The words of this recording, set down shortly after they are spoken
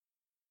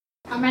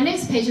My name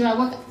is Pedro. I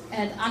work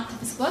at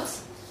Octopus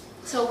Books.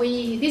 So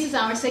this is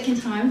our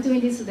second time doing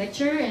this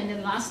lecture, and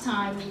the last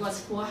time it was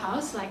full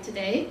house like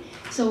today.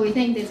 So we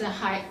think there's a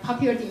high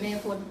popular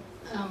demand for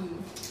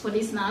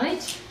this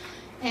knowledge,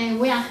 and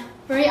we are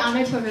very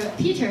honored to have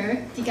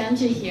Peter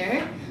Gangi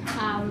here.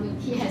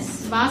 He has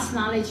vast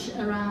knowledge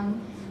around,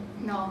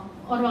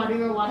 Ottawa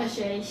River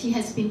watershed. He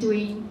has been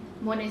doing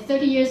more than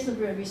 30 years of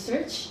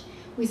research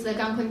with the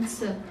Algonquin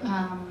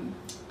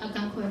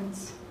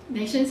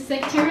Nation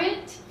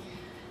Secretariat.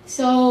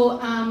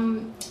 So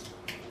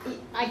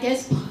I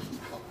guess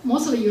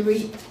most of you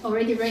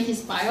already read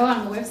his bio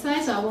on the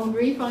website, so I won't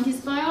read from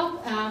his bio.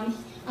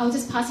 I'll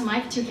just pass the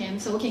mic to him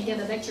so we can get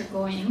the lecture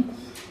going.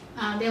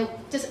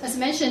 Just as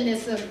mentioned,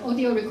 there's an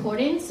audio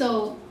recording,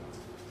 so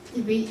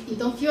if you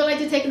don't feel like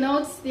to take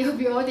notes, there will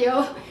be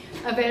audio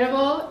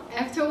available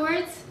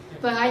afterwards.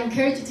 But I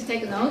encourage you to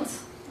take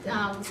notes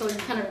so you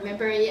kind of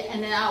remember it.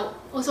 And then I'll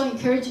also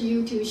encourage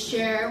you to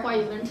share what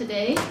you learned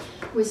today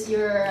with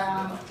your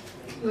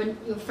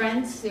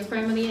friends, your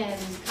family, and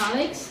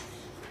colleagues.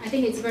 I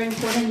think it's a very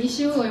important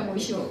issue, and we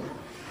should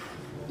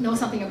know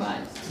something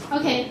about it.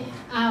 Okay,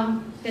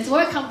 let's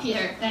welcome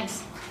Peter.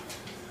 Thanks.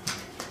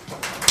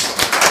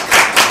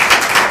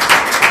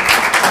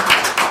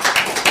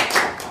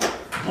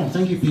 Oh,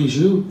 thank you,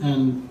 Piju,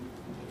 and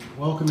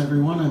welcome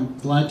everyone. I'm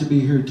glad to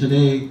be here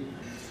today.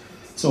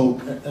 So,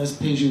 as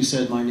Piju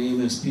said, my name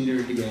is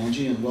Peter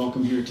Gangi, and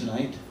welcome here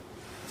tonight.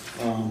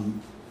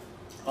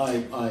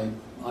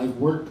 I've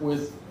worked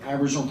with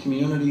Aboriginal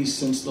communities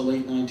since the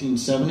late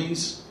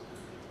 1970s,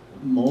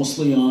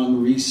 mostly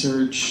on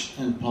research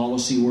and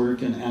policy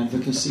work and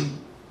advocacy.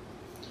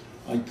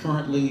 I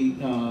currently,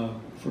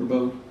 for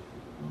about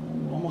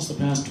almost the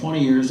past 20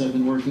 years, I've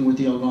been working with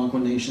the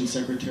Algonquin Nation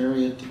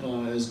Secretariat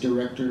as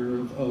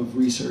Director of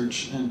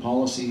Research and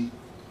Policy,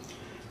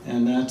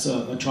 and that's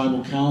a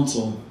tribal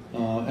council,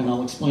 and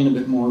I'll explain a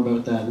bit more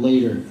about that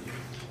later.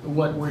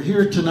 What we're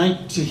here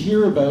tonight to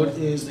hear about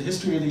is the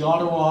history of the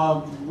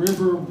Ottawa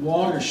River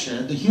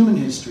watershed, the human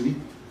history.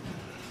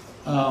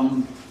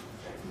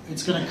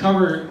 It's going to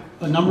cover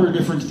a number of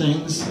different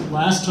things.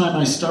 Last time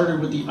I started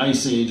with the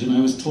Ice Age, and I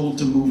was told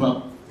to move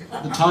up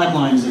the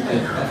timelines a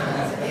bit.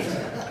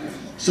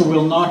 So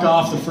we'll knock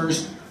off the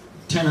first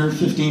 10 or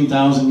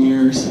 15,000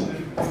 years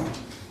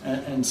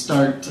and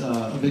start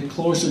a bit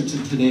closer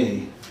to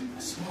today.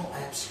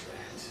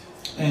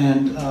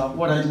 And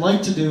what I'd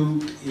like to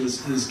do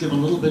is give a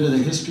little bit of the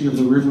history of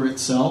the river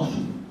itself,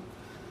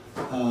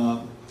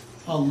 a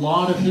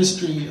lot of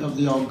history of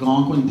the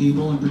Algonquin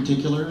people in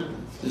particular.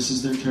 This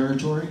is their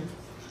territory,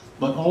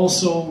 but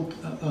also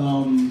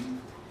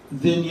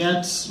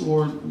vignettes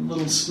or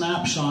little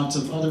snapshots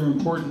of other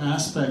important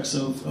aspects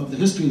of the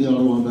history of the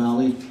Ottawa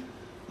Valley,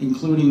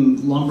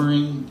 including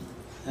lumbering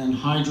and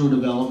hydro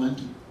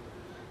development.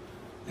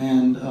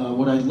 And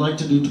what I'd like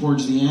to do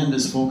towards the end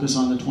is focus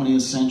on the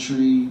 20th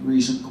century,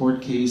 recent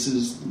court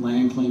cases,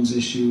 land claims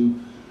issue.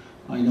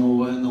 I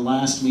know in the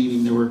last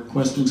meeting there were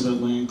questions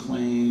about land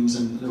claims,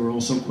 and there were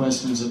also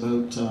questions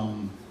about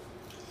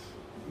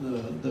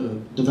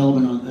the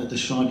development at the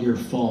Chaudière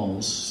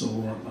Falls. So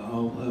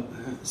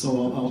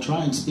I'll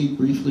try and speak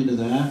briefly to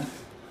that.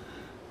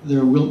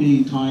 There will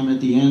be time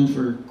at the end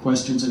for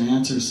questions and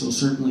answers, so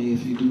certainly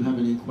if you do have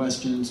any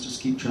questions,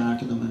 just keep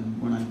track of them, and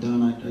when I'm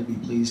done, I'd be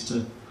pleased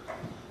to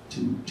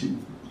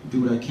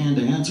do what I can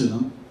to answer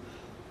them.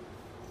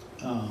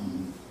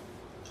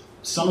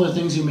 Some of the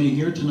things you may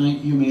hear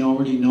tonight, you may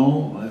already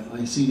know.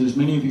 I see there's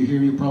many of you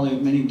here, you probably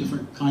have many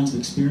different kinds of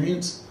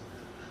experience.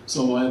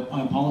 So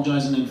I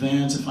apologize in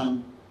advance if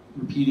I'm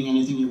repeating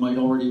anything you might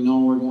already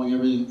know or going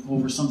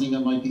over something that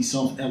might be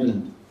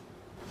self-evident.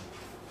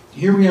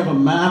 Here we have a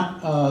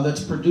map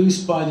that's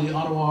produced by the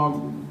Ottawa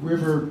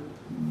River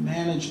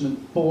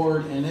Management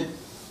Board, and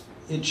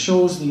it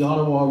shows the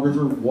Ottawa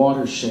River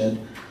watershed.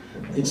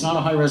 It's not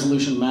a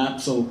high-resolution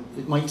map, so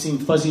it might seem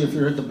fuzzy if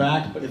you're at the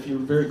back, but if you're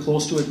very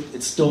close to it,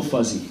 it's still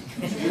fuzzy.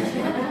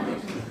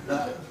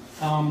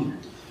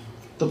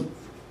 The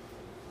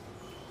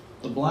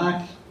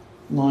black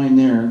line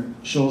there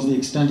shows the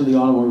extent of the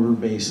Ottawa River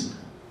Basin.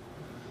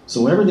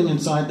 So everything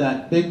inside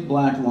that big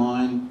black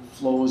line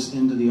flows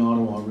into the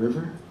Ottawa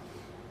River.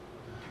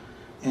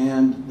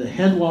 And the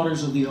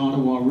headwaters of the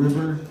Ottawa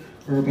River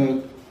are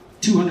about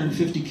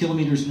 250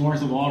 kilometers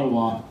north of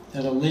Ottawa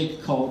at a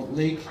lake called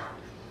Lake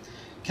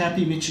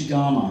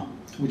Kapimichigama,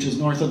 which is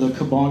north of the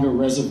Kabonga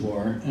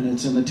Reservoir, and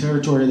it's in the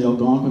territory of the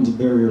Algonquins of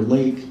Barrier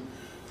Lake.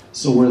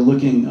 So we're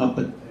looking up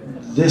at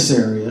this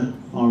area,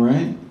 all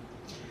right?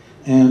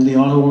 And the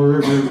Ottawa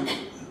River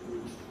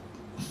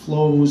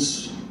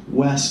flows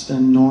west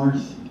and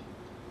north,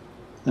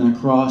 then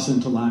across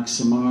into Lac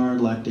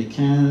Simard, Lac des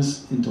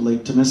Quinze, into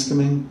Lake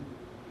Temiskaming,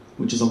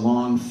 which is a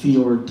long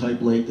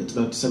fjord-type lake that's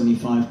about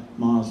 75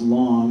 miles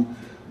long.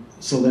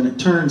 So then it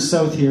turns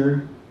south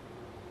here,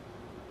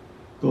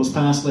 goes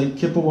past Lake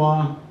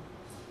Kippawa,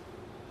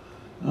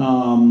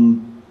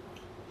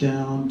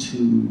 down to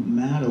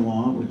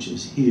Mattawa, which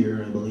is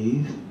here, I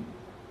believe.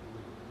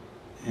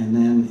 And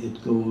then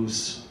it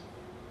goes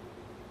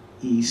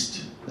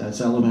east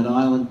That's Element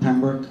Island,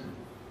 Pembroke.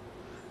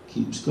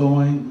 Keeps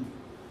going.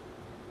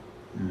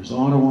 There's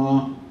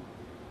Ottawa.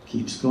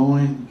 Keeps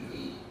going.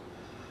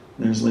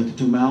 There's Lake of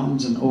Two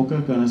Mountains and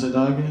Oka,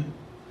 Gangi.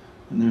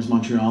 And there's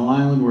Montreal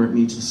Island where it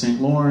meets the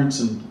St. Lawrence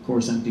and, of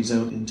course, empties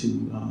out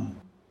into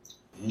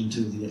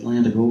the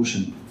Atlantic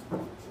Ocean.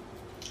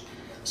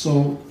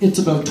 So it's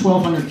about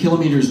 1,200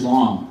 kilometers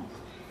long.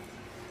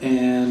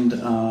 And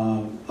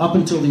up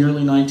until the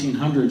early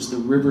 1900s, the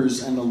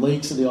rivers and the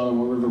lakes of the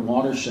Ottawa River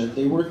watershed,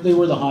 they were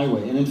the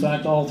highway. And in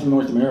fact, all through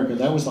North America,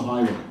 that was the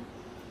highway.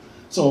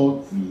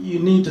 So you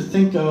need to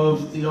think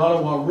of the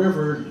Ottawa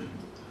River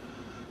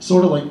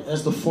sort of like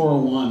as the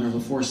 401 or the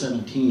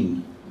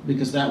 417,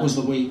 because that was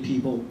the way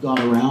people got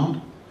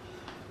around,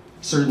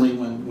 certainly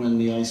when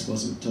the ice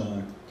wasn't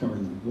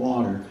covering the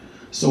water.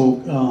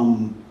 So,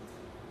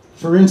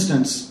 for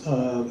instance,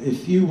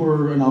 if you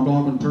were an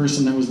Algonquin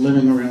person that was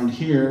living around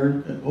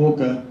here at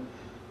Oka,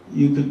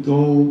 you could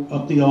go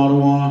up the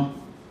Ottawa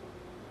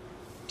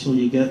till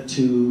you get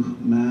to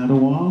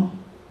Mattawa.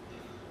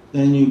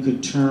 Then you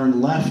could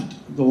turn left,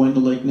 go into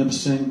Lake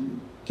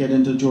Nipissing, get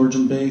into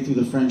Georgian Bay through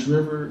the French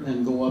River,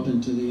 and go up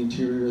into the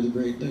interior of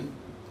the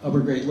Upper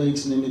Great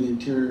Lakes and into the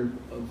interior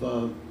of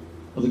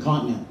the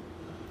continent.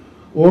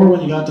 Or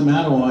when you got to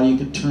Mattawa, you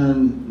could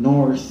turn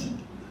north,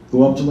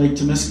 go up to Lake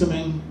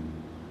Temiskaming,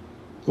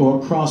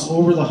 go across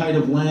over the height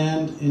of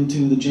land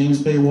into the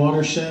James Bay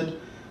watershed,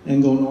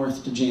 and go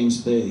north to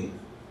James Bay.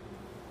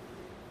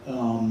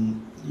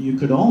 You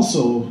could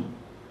also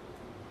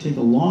take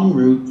a long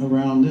route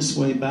around this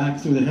way back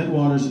through the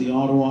headwaters of the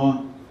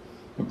Ottawa,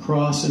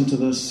 across into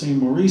the St.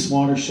 Maurice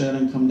watershed,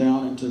 and come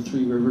down into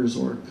Three Rivers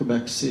or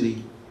Quebec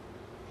City.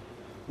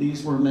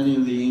 These were many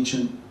of the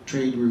ancient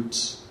trade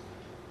routes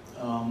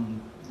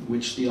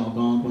which the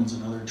Algonquins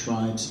and other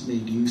tribes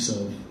made use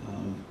of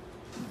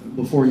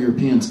before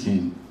Europeans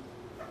came.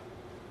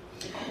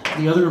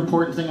 The other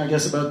important thing, I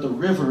guess, about the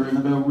river and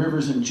about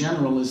rivers in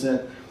general is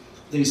that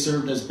they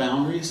served as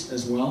boundaries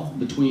as well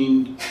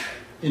between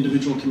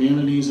individual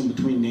communities and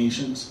between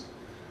nations.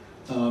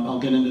 I'll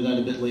get into that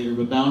a bit later,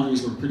 but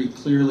boundaries were pretty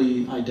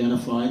clearly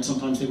identified.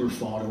 Sometimes they were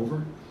fought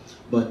over,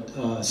 but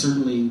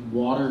certainly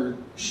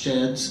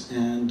watersheds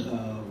and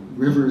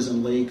rivers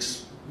and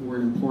lakes were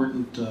an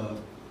important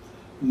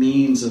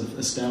means of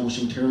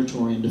establishing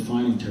territory and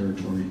defining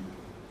territory.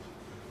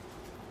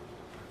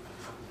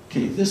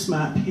 Okay, this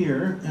map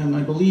here, and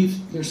I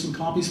believe there's some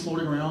copies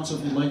floating around, so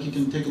if you'd like, you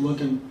can take a look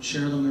and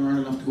share them. There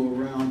aren't enough to go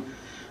around.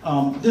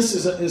 This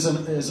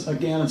is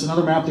again, it's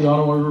another map of the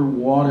Ottawa River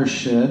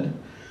watershed.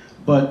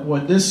 But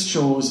what this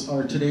shows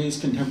are today's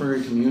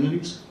contemporary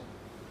communities,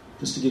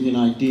 just to give you an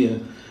idea.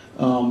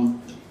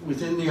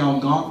 Within the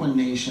Algonquin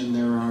Nation,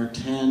 there are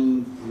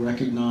 10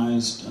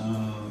 recognized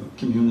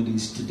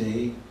communities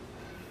today.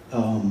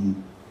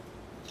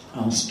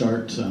 I'll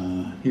start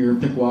here,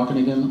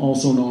 Pikwakanagan,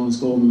 also known as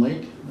Golden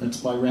Lake. That's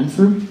by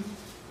Renfrew.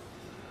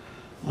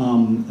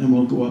 And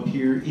we'll go up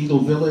here. Eagle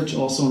Village,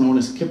 also known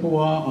as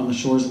Kippawa, on the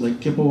shores of Lake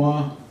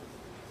Kippawa.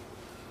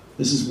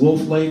 This is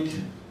Wolf Lake.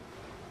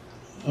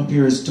 Up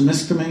here is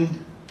Temiskaming.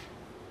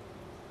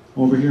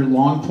 Over here,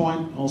 Long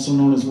Point, also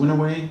known as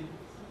Winnoway.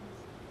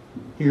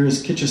 Here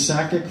is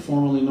Kitchissakik,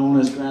 formerly known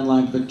as Grand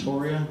Lake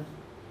Victoria.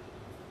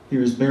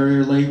 Here is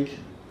Barrier Lake.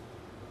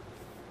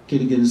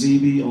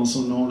 Kitiganzibi,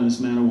 also known as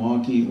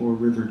Maniwaki or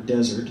River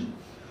Desert.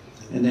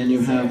 And then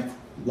you have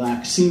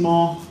Lac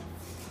Seemaw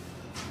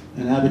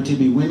and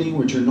Abitibi-Winnie,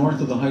 which are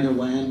north of the height of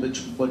land,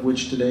 but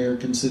which today are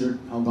considered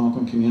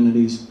Algonquin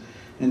communities.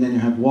 And then you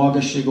have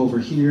Wagashig over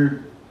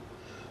here,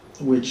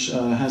 which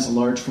has a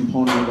large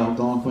component of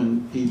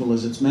Algonquin people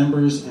as its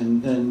members.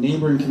 And then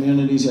neighboring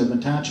communities, you have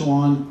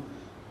Matachewan,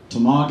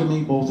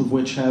 Temagami, both of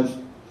which have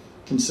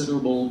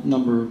considerable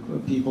number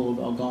of people of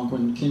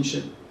Algonquin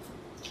kinship.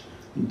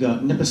 You've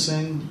got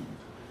Nipissing,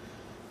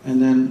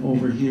 and then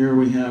over here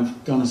we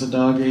have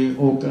Ganazadage,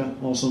 Oka,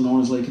 also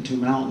known as Lake of Two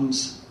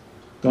Mountains,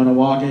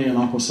 Ganawage, and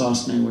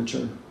Akwesasne, which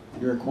are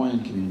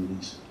Iroquoian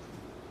communities.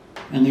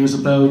 And there's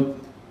about,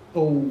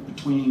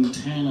 between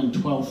 10 and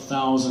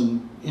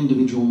 12,000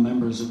 individual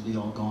members of the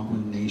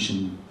Algonquin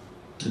Nation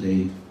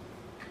today.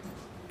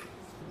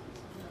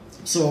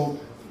 So,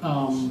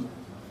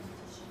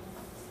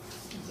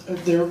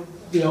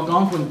 the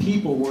Algonquin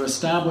people were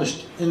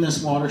established in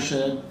this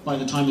watershed. By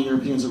the time the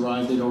Europeans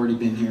arrived, they'd already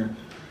been here.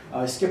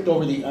 I skipped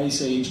over the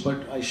Ice Age,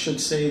 but I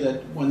should say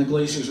that when the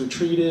glaciers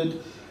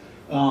retreated,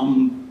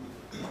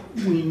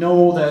 we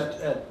know that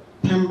at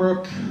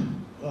Pembroke,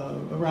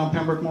 around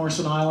Pembroke,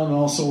 Morrison Island, and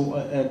also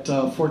at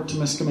Fort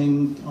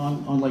Temiskaming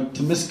on Lake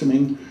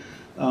Temiskaming,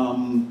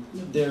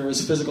 there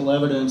is physical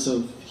evidence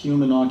of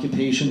human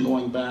occupation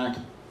going back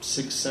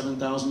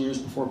 6,000-7,000 years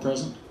before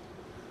present.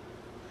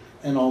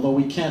 And although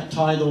we can't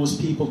tie those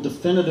people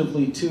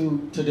definitively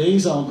to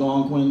today's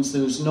Algonquins,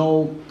 there's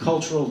no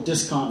cultural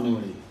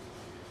discontinuity.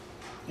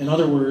 In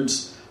other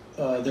words,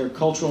 their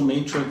cultural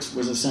matrix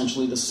was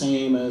essentially the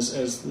same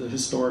as the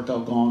historic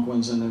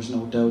Algonquins, and there's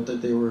no doubt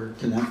that they were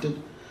connected.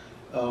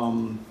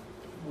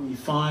 We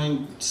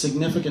find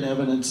significant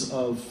evidence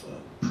of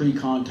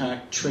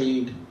pre-contact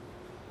trade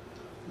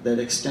that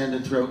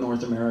extended throughout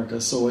North America.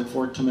 So at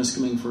Fort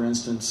Temiskaming, for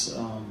instance,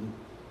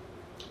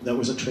 that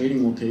was a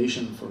trading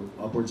location for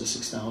upwards of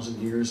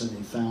 6,000 years, and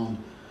they found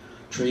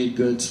trade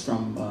goods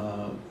from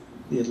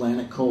the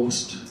Atlantic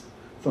coast,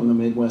 from the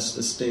Midwest of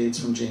the States,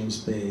 from James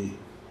Bay.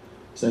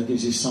 So that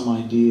gives you some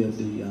idea of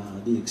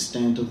the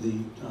extent of the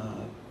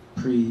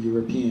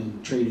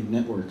pre-European trading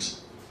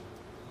networks.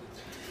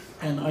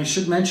 And I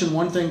should mention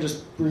one thing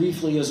just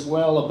briefly as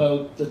well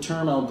about the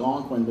term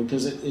Algonquin,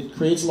 because it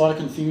creates a lot of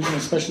confusion,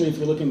 especially if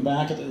you're looking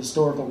back at the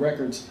historical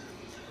records.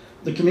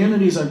 The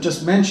communities I've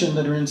just mentioned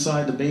that are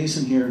inside the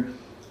basin here,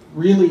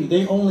 really,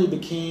 they only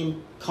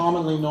became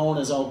commonly known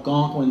as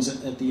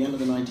Algonquins at the end of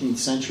the 19th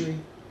century.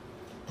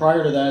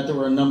 Prior to that, there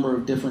were a number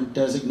of different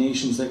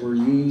designations that were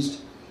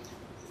used.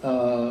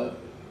 For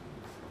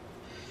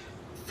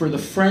the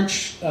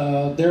French,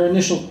 their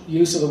initial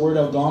use of the word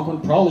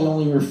Algonquin probably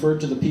only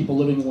referred to the people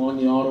living along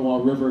the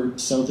Ottawa River,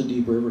 south of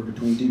Deep River,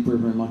 between Deep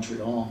River and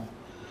Montreal.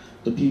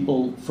 The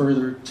people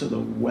further to the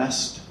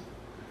west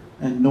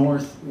and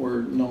north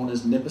were known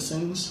as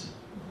Nipissings.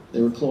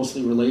 They were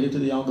closely related to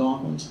the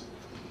Algonquins.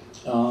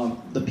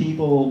 The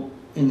people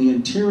in the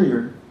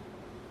interior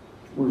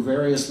were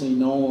variously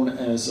known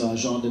as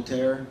Jean de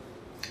Terre,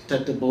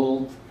 Tête de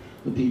Bull.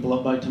 The people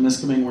up by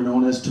Temiskaming were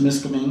known as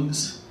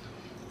Temiskamings.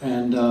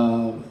 And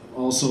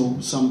also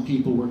some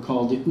people were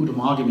called the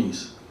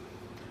Utamagamese.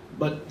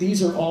 But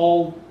these are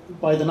all,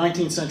 by the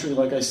 19th century,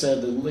 like I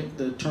said,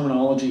 the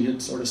terminology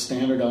had sort of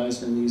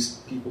standardized and these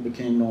people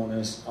became known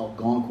as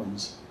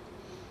Algonquins.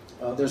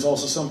 There's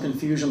also some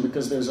confusion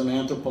because there's an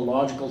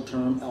anthropological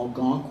term,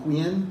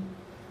 Algonquian,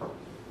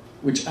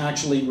 which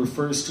actually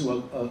refers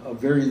to a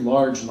very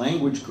large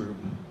language group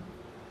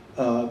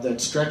that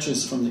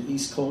stretches from the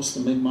east coast, the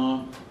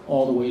Mi'kmaq,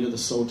 all the way to the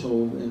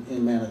Saulteaux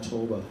in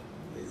Manitoba.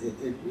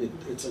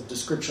 It's a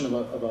description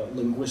of a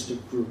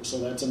linguistic group, so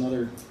that's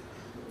another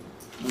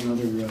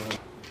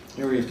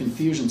area of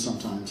confusion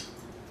sometimes.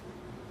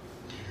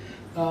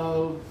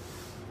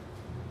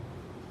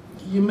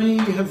 You may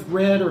have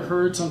read or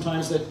heard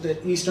sometimes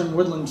that Eastern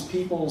Woodlands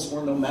peoples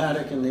were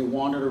nomadic and they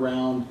wandered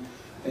around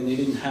and they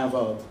didn't have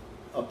a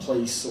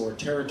place or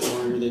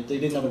territory, or that they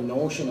didn't have a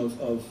notion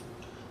of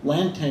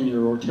land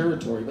tenure or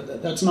territory,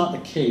 but that's not the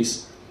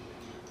case.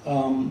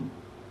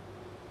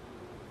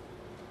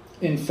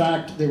 In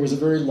fact, there was a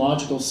very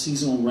logical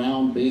seasonal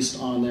round based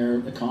on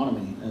their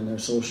economy and their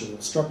social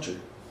structure.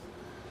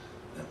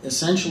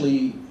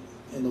 Essentially,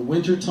 in the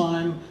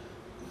wintertime,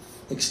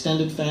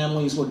 extended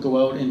families would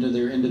go out into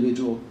their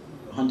individual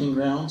hunting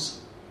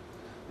grounds,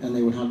 and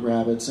they would hunt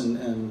rabbits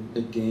and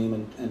big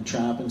game and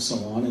trap and so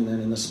on. And then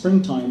in the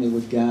springtime, they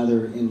would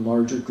gather in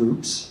larger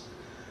groups,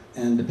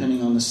 and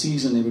depending on the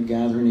season, they would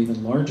gather in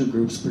even larger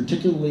groups,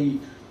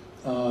 particularly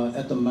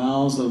at the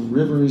mouths of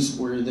rivers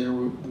where there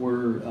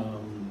were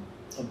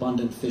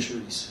abundant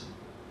fisheries.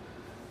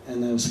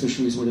 And those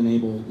fisheries would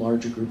enable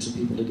larger groups of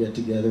people to get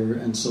together,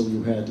 and so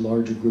you had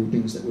larger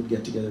groupings that would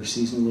get together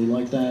seasonally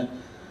like that.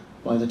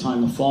 By the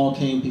time the fall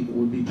came, people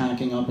would be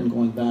packing up and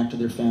going back to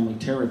their family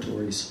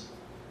territories.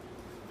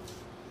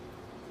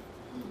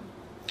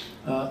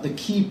 The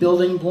key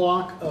building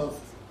block of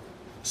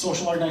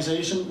social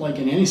organization, like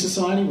in any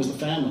society, was the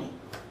family.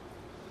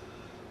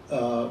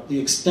 The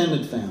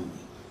extended family.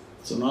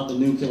 So not the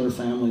nuclear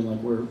family like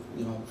we're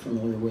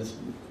familiar with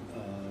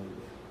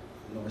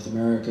North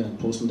America and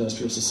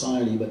post-industrial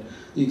society, but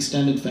the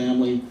extended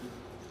family,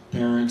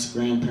 parents,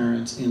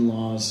 grandparents,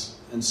 in-laws,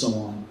 and so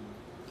on,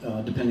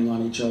 depending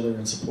on each other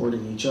and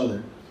supporting each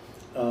other.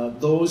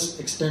 Those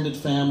extended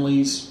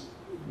families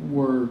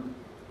were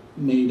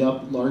made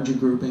up larger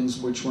groupings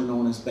which were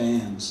known as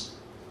bands.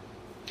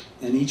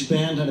 And each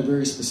band had a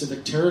very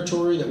specific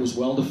territory that was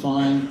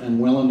well-defined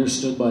and well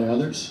understood by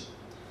others.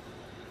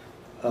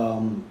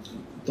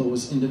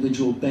 Those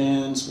individual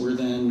bands were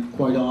then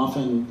quite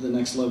often the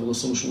next level of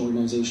social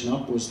organization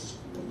up was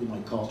what you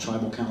might call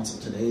tribal council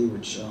today,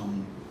 which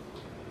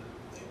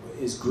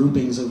is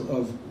groupings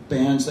of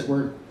bands that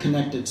were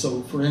connected.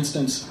 So, for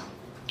instance,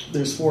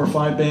 there's 4 or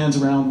 5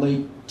 bands around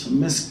Lake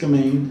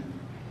Temiskaming,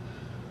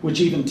 which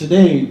even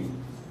today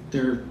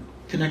they're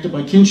connected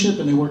by kinship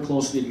and they work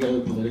closely together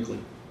politically.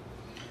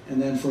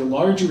 And then for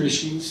larger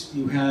issues,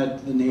 you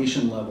had the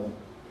nation level.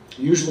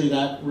 Usually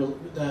that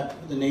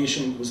the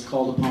nation was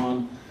called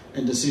upon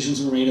and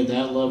decisions were made at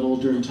that level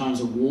during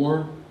times of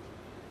war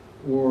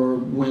or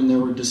when there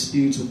were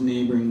disputes with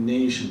neighboring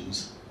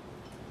nations.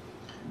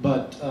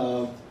 But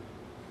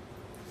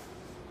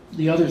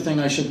the other thing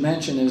I should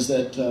mention is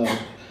that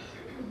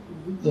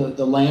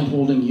the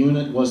landholding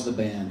unit was the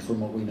band, from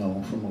what we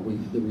know, from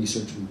the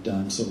research we've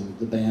done. So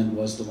the band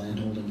was the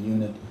landholding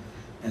unit,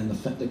 and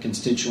the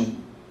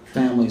constituent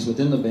families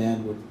within the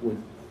band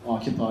would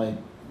occupy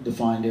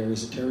defined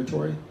areas of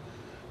territory.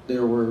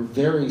 There were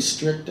very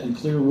strict and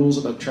clear rules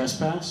about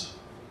trespass,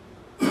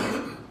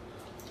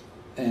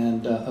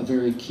 and a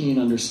very keen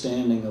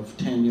understanding of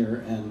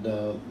tenure and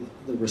the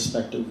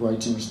respective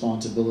rights and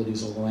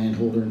responsibilities of the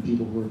landholder and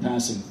people who were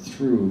passing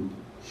through.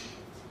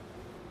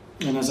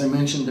 And as I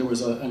mentioned, there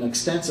was an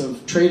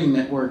extensive trading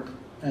network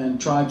and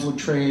tribes would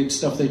trade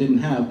stuff they didn't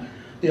have.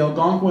 The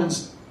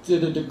Algonquins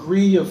did a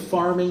degree of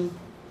farming,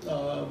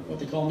 what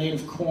they call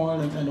native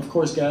corn, and of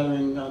course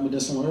gathering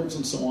medicinal herbs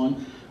and so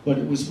on, but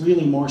it was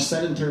really more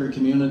sedentary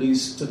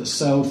communities to the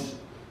south,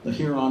 the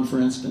Huron, for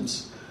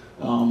instance,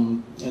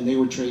 and they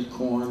would trade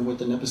corn with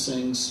the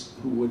Nipissings,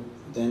 who would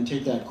then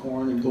take that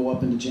corn and go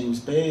up into James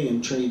Bay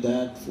and trade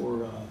that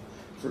for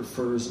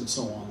furs and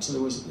so on. So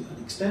there was an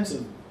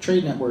extensive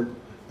trade network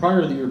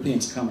prior to the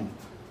Europeans coming.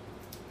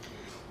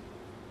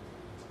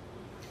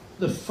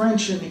 The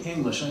French and the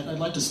English. I'd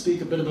like to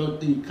speak a bit about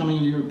the coming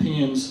of the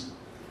Europeans.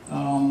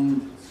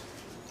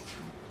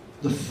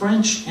 The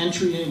French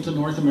entry into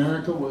North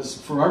America was,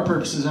 for our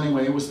purposes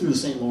anyway, it was through the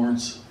St.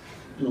 Lawrence.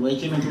 You know, they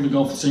came in through the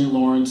Gulf of St.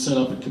 Lawrence, set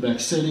up at Quebec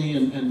City,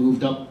 and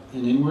moved up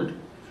and inward.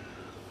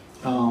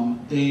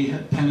 They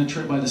had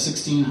penetrated, by the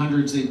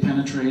 1600s, they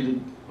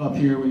penetrated up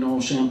here. We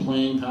know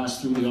Champlain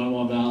passed through the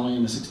Ottawa Valley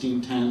in the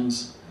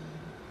 1610s.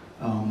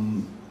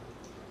 And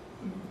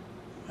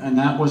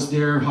that was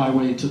their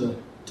highway to the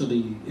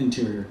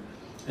interior.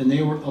 And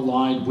they were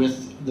allied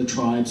with the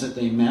tribes that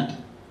they met.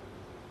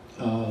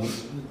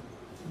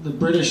 The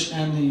British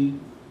and the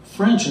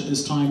French at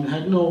this time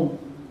had no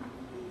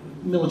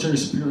military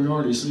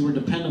superiority, so they were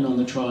dependent on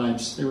the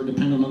tribes. They were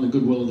dependent on the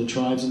goodwill of the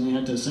tribes, and they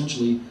had to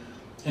essentially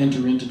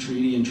enter into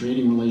treaty and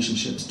trading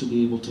relationships to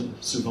be able to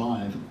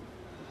survive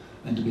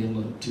and to be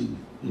able to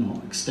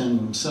extend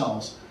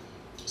themselves.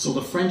 So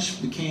the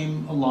French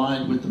became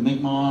allied with the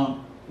Mi'kmaq,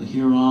 the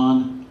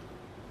Huron,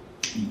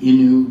 the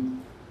Innu,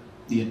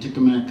 the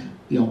Atikamekw,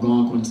 the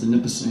Algonquins, the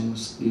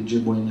Nipissings, the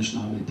Ojibwe and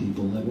Anishinaabe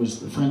people. That was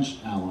the French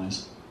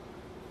allies.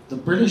 The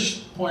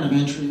British point of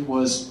entry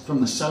was from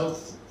the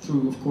south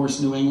through, of course,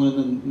 New England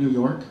and New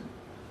York.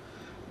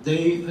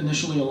 They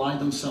initially allied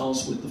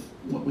themselves with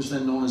what was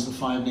then known as the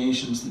Five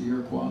Nations, the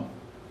Iroquois,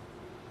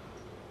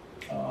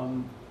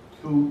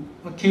 who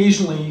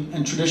occasionally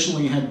and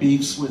traditionally had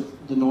beefs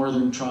with the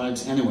northern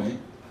tribes anyway.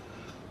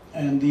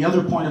 And the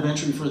other point of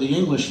entry for the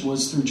English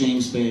was through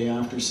James Bay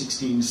after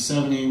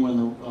 1670, when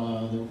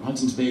the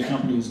Hudson's Bay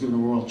Company was given a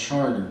royal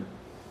charter.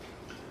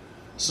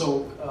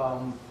 So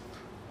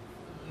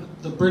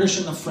the British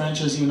and the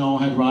French, as you know,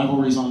 had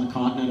rivalries on the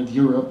continent of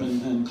Europe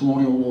and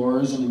colonial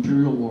wars and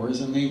imperial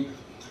wars, and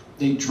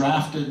they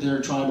drafted their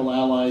tribal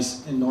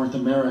allies in North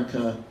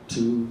America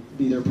to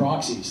be their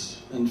proxies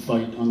and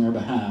fight on their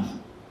behalf.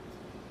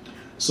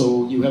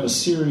 So you have a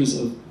series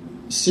of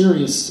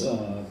serious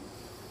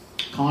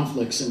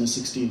conflicts in the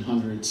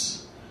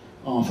 1600s,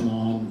 off and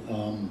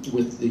on,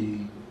 with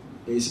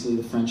basically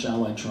the French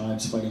allied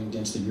tribes fighting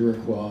against the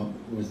Iroquois,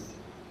 with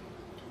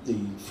the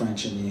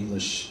French and the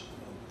English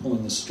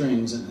pulling the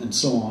strings, and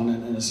so on,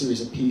 and a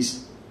series of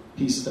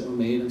pieces that were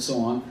made, and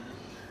so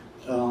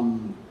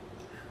on.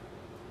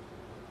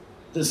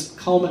 This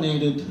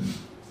culminated.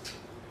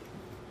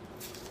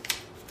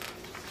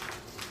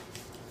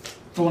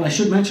 Oh, and I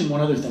should mention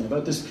one other thing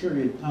about this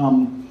period.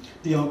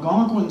 The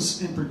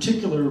Algonquins, in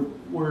particular,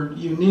 were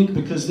unique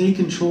because they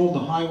controlled the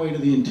highway to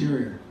the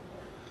interior.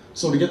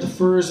 So to get the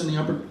furs to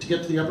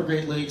get to the Upper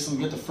Great Lakes and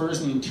get the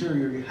furs in the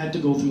interior, you had to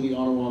go through the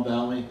Ottawa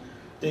Valley.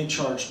 They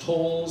charged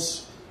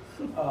tolls.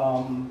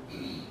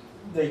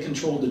 They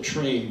controlled the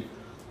trade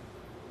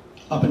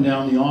up and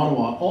down the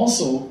Ottawa.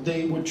 Also,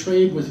 they would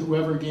trade with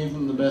whoever gave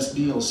them the best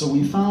deal. So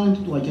we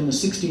found, like in the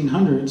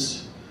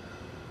 1600s,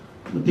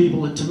 the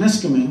people at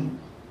Temiskaming,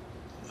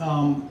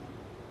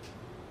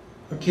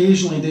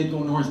 occasionally they'd go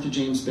north to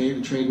James Bay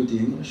to trade with the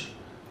English,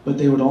 but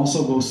they would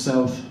also go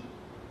south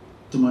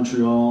to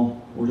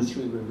Montreal or to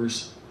Three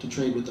Rivers to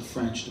trade with the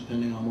French,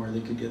 depending on where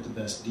they could get the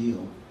best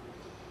deal.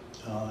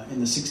 In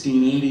the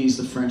 1680s,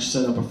 the French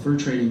set up a fur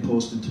trading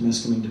post in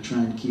Temiskaming to try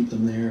and keep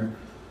them there.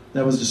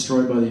 That was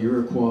destroyed by the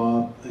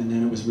Iroquois, and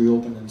then it was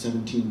reopened in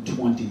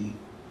 1720.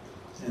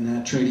 And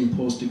that trading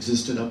post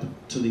existed up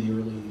to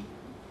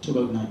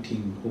about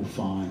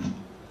 1905.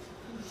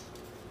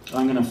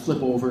 I'm going to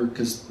flip over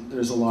because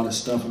there's a lot of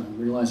stuff, and I'm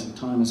realizing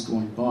time is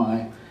going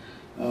by.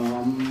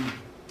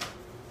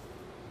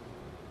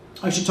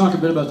 I should talk a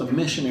bit about the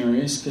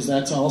missionaries, because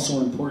that's also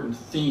an important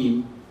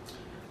theme.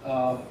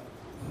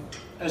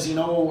 As you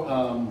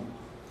know,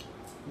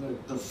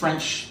 the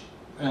French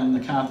and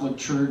the Catholic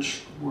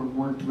Church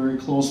worked very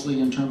closely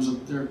in terms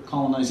of their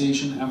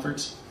colonization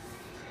efforts.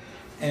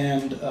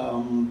 And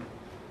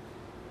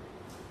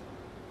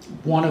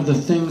one of the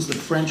things the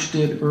French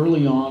did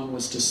early on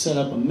was to set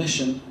up a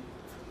mission.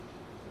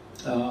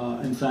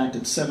 In fact,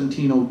 in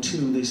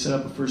 1702, they set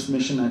up a first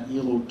mission at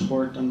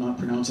Île-aux-Tortes. I'm not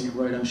pronouncing it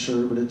right, I'm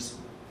sure, but it's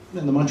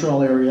in the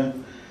Montreal area.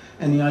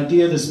 And the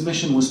idea of this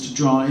mission was to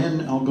draw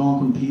in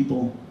Algonquin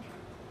people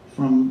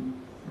from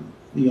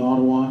the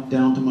Ottawa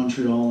down to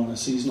Montreal on a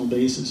seasonal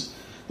basis.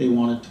 They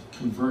wanted to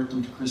convert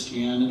them to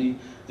Christianity.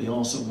 They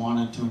also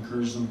wanted to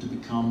encourage them to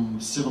become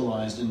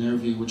civilized in their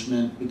view, which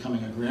meant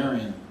becoming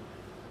agrarian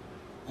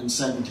and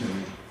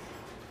sedentary.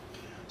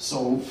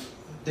 So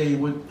they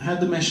had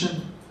the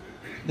mission.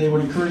 They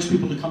would encourage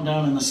people to come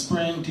down in the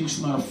spring, teach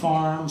them how to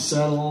farm,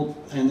 settle,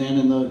 and then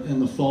in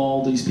the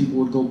fall, these people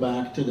would go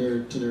back to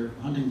their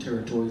hunting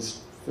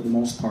territories for the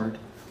most part.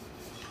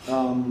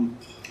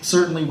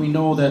 Certainly we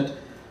know that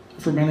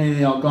for many of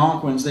the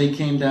Algonquins, they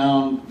came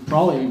down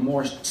probably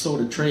more so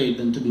to trade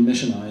than to be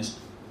missionized.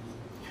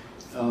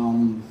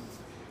 And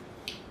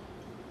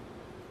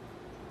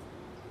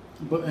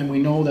we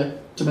know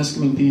that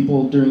Temiskaming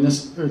people during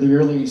the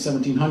early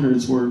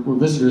 1700s were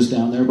visitors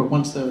down there, but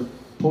once the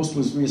post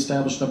was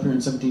reestablished up here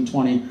in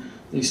 1720,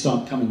 they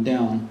stopped coming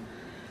down.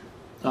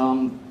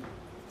 In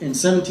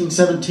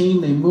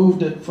 1717, they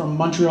moved it from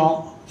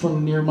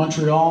near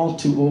Montreal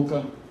to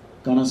Oka,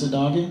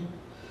 Ganazadagi,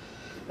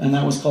 and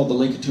that was called the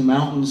Lake-Two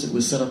Mountains. It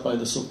was set up by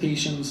the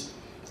Sulpicians,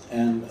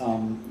 and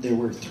there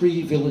were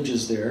 3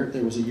 villages there.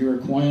 There was a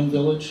Iroquoian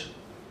village,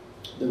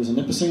 there was a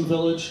Nipissing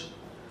village,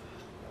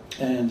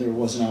 and there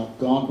was an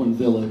Algonquin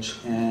village,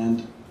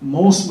 and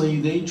mostly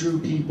they drew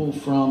people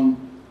from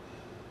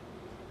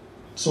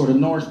sort of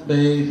North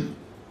Bay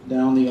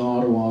down the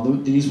Ottawa.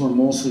 These were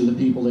mostly the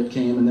people that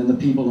came, and then the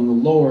people in the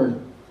lower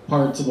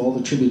parts of all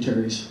the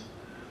tributaries.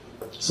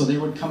 So they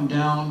would come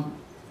down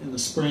in the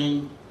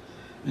spring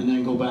and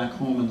then go back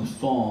home in the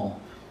fall.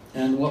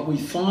 And what we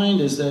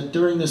find is that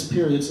during this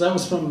period, so that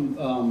was from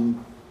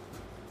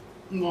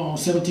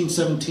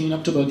 1717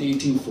 up to about the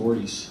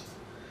 1840s.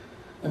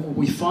 And what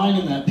we find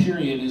in that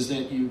period is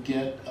that you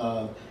get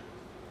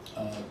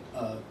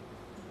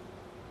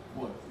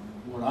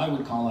what I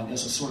would call, I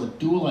guess, a sort of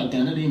dual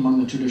identity among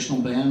the traditional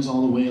bands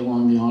all the way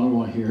along the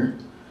Ottawa here,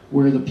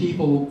 where the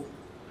people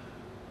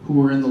who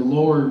were in the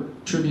lower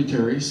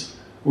tributaries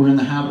were in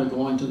the habit of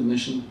going to the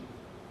mission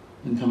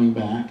and coming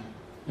back,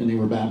 and they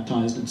were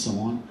baptized and so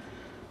on.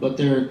 But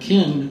their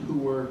kin who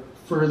were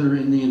further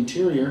in the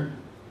interior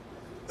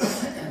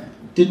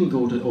didn't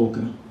go to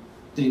Oka.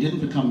 They didn't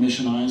become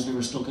missionized. They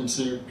were still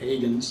considered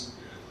pagans,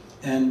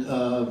 and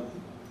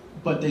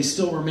but they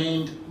still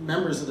remained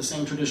members of the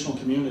same traditional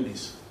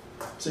communities.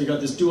 So you got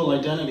this dual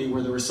identity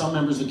where there were some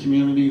members of the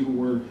community who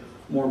were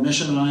more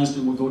missionized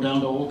and would go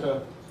down to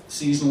Oka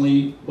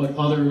seasonally, but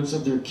others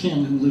of their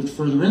kin who lived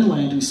further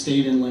inland who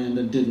stayed inland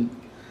and didn't.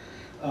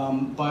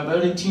 By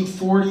about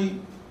 1840,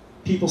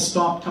 people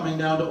stopped coming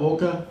down to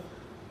Oka.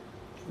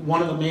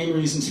 One of the main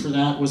reasons for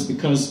that was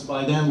because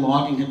by then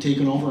logging had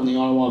taken over in the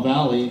Ottawa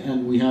Valley,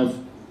 and we have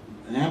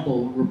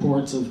ample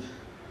reports of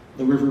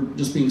the river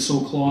just being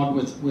so clogged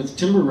with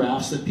timber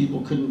rafts that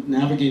people couldn't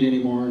navigate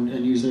anymore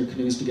and use their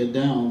canoes to get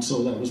down.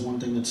 So that was one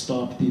thing that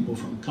stopped people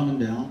from coming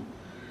down.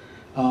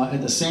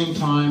 At the same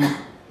time,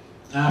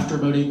 after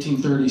about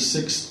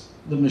 1836,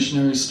 the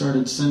missionaries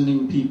started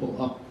sending people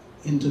up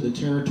into the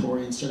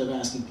territory. Instead of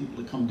asking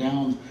people to come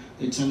down,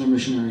 they'd send their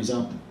missionaries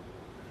up.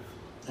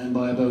 And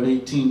by about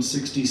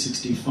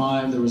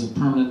 1860-65, there was a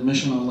permanent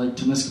mission on Lake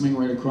Temiskaming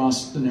right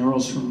across the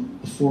Narrows from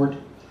the fort.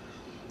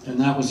 And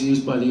that was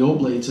used by the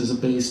Oblates as a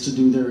base to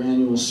do their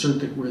annual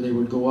circuit where they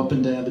would go up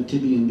into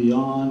Abitibi and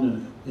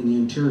beyond in the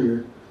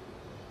interior.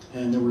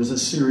 And there was a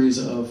series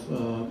of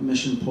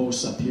mission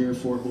posts up here,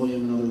 Fort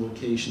William and other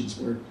locations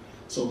where,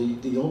 so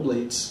the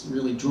Oblates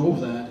really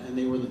drove that, and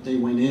they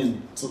went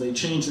in. So they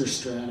changed their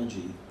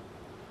strategy,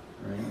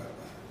 right?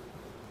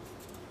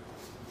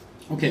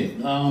 Okay,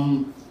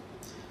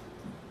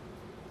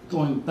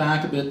 going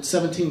back a bit,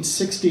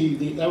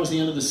 1760, that was the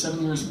end of the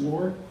 7 Years'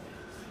 War.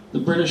 The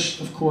British,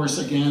 of course,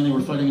 again, they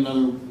were fighting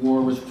another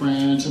war with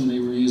France, and they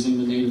were using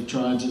the native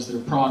tribes as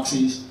their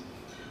proxies.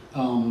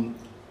 The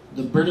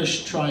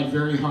British tried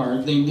very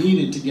hard. They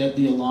needed to get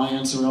the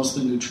alliance or else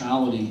the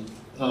neutrality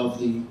of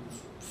the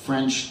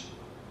French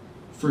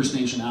First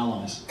Nation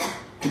allies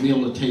to be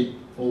able to take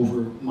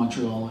over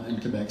Montreal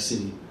and Quebec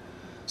City.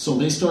 So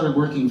they started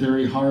working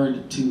very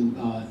hard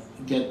to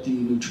get the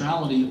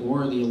neutrality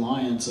or the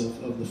alliance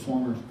of the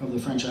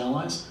French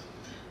allies,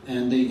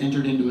 and they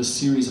entered into a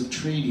series of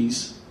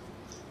treaties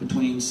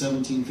between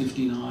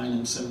 1759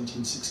 and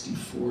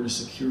 1764 to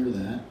secure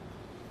that.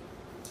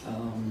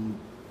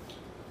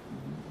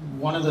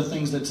 One of the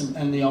things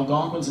and the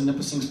Algonquins and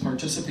Nipissings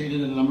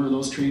participated in a number of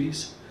those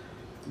treaties.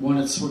 One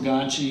at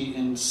Swagachi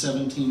in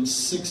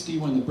 1760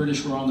 when the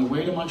British were on their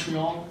way to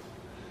Montreal,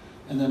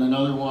 and then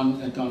another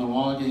one at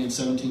Ganawage in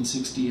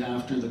 1760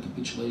 after the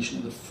capitulation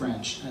of the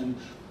French. And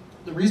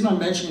the reason I'm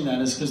mentioning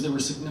that is because there were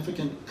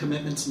significant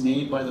commitments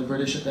made by the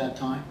British at that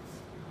time.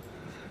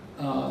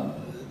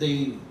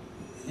 They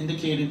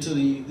indicated to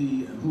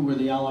who were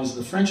the allies of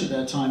the French at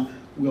that time,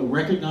 we'll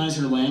recognize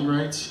your land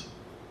rights,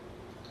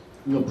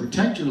 we'll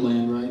protect your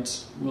land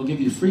rights, we'll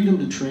give you freedom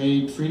to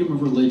trade, freedom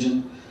of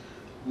religion,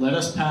 let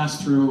us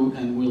pass through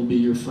and we'll be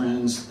your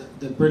friends.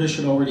 The British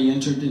had already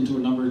entered into a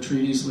number of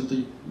treaties with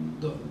the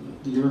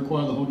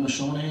Iroquois, the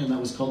Haudenosaunee, and that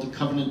was called the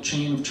Covenant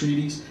Chain of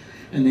Treaties,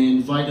 and they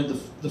invited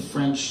the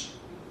French,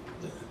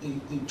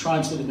 the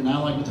tribes that had been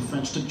allied with the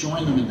French, to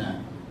join them in that.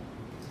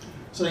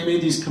 So they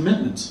made these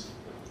commitments,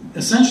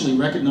 essentially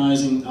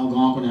recognizing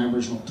Algonquin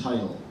Aboriginal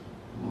title,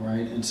 all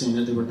right, and saying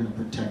that they were going to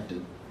protect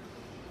it.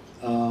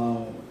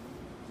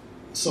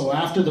 So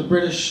after the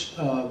British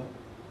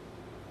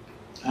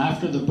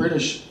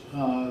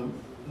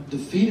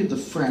defeated the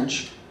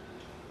French,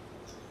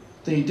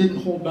 they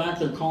didn't hold back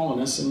their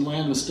colonists, and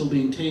land was still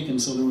being taken.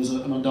 So there was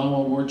an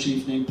Ottawa war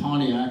chief named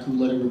Pontiac who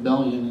led a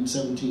rebellion in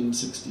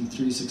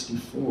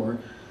 1763-64,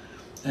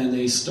 and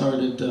they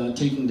started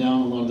taking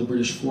down a lot of the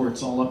British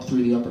forts all up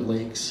through the Upper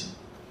Lakes.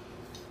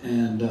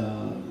 And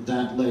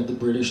that led the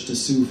British to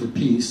sue for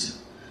peace.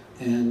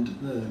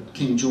 And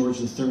King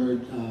George III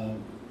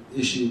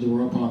issued the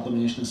Royal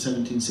Proclamation of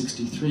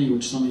 1763,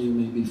 which some of you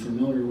may be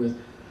familiar with.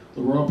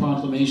 The Royal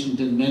Proclamation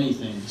did many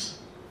things.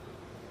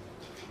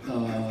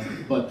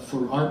 But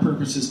for our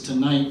purposes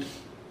tonight,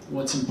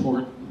 what's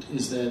important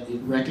is that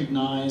it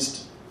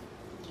recognized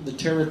the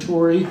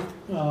territory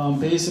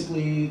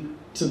basically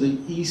to the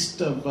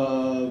east of,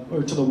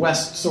 or to the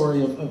west,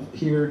 sorry, of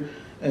here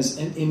as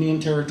an Indian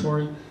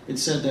territory. It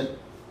said that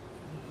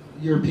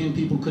European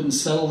people couldn't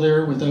settle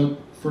there without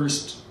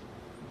first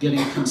getting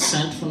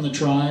consent from the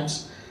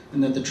tribes,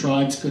 and that the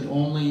tribes could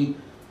only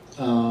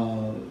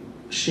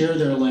share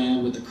their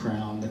land with the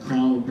Crown. The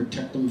Crown would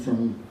protect them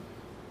from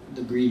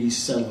the greedy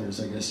settlers,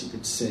 I guess you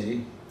could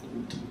say,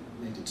 to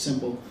make it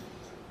simple.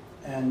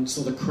 And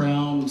so the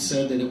Crown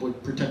said that it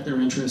would protect their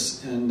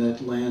interests and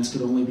that lands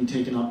could only be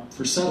taken up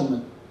for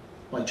settlement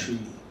by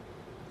treaty.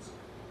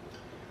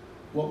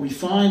 What we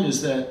find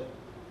is that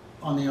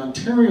on the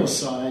Ontario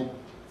side,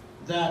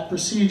 that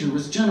procedure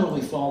was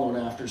generally followed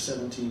after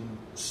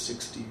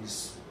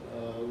 1760s.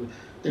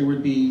 There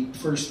would be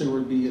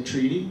a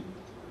treaty,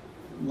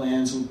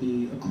 lands would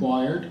be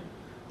acquired,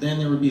 then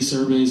there would be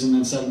surveys, and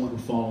then settlement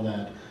would follow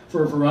that.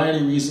 For a variety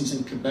of reasons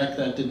in Quebec,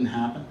 that didn't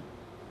happen.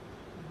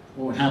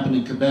 What happened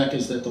in Quebec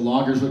is that the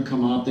loggers would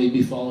come up, they'd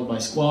be followed by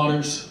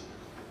squatters,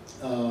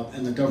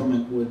 and the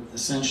government would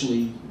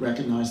essentially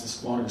recognize the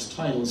squatters'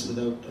 titles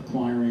without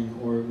acquiring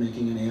or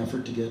making any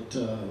effort to get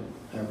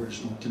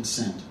Aboriginal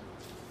consent.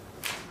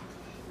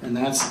 And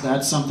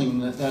that's something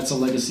that's a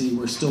legacy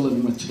we're still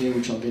living with today,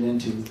 which I'll get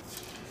into.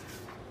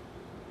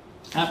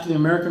 After the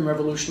American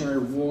Revolutionary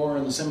War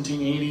in the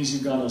 1780s, you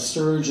got a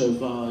surge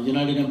of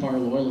United Empire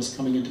Loyalists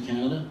coming into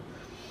Canada,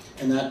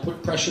 and that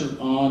put pressure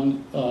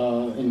on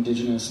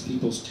Indigenous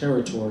people's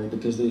territory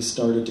because they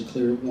started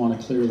to want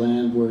to clear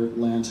land where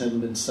lands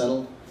hadn't been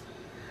settled.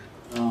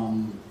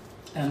 And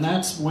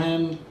that's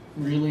when,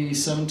 really,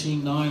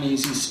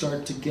 1790s, you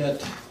start to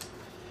get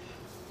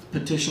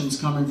petitions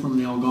coming from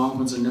the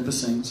Algonquins and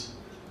Nipissings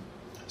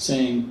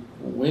saying,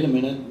 well, wait a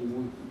minute,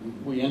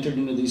 we entered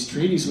into these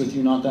treaties with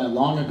you not that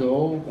long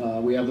ago.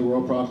 We have the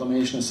Royal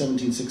Proclamation of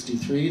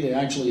 1763. They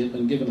actually had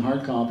been given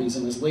hard copies,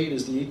 and as late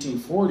as the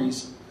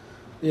 1840s,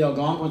 the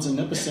Algonquins and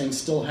Nipissings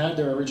still had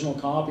their original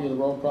copy of the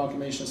Royal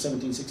Proclamation of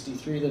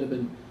 1763 that had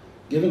been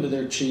given to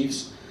their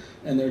chiefs,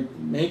 and they're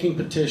making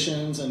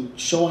petitions and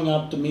showing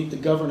up to meet the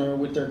governor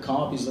with their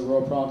copies of the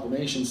Royal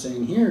Proclamation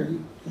saying, here,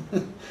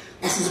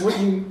 this is what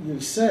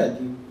you've said.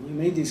 You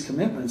made these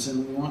commitments,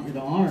 and we want you to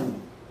honor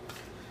them.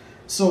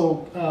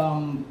 So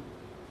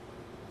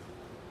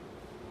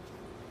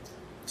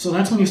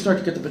that's when you start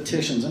to get the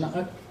petitions. And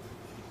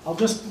I'll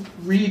just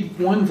read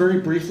one very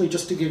briefly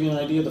just to give you an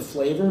idea of the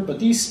flavor. But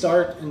these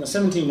start in the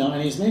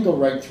 1790s, and they go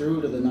right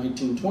through to the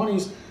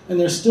 1920s, and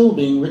they're still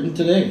being written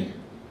today.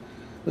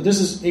 But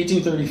this is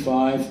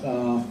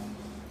 1835.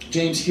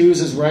 James Hughes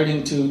is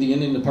writing to the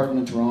Indian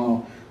Department in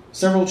Toronto.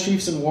 Several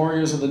chiefs and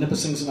warriors of the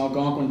Nipissings and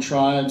Algonquin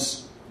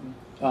tribes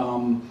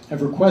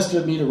have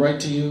requested of me to write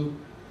to you.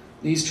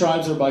 These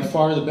tribes are by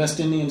far the best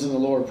Indians in the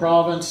lower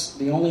province.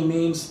 The only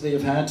means they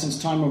have had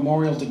since time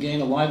immemorial to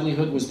gain a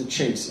livelihood was the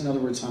chase, in other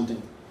words,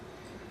 hunting.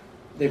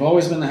 They've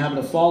always been in the habit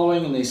of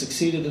following, and they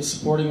succeeded at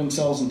supporting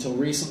themselves until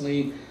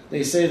recently.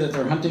 They say that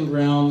their hunting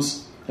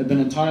grounds have been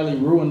entirely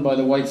ruined by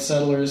the white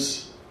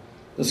settlers.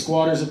 The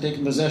squatters have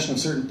taken possession of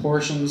certain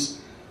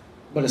portions,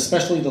 but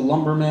especially the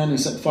lumbermen who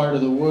set fire to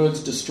the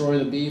woods, destroy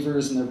the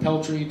beavers and their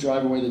peltry,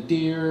 drive away the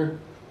deer.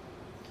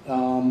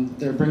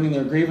 They're bringing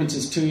their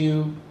grievances to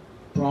you.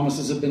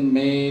 Promises have been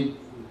made.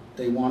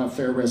 They want a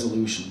fair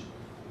resolution.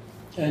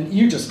 And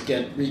you just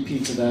get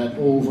repeats of that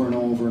over and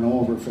over and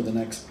over for the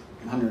next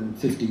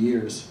 150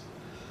 years.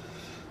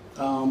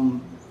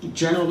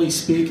 Generally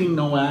speaking,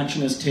 no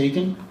action is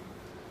taken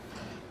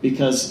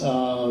because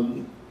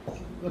a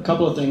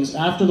couple of things.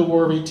 After the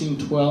War of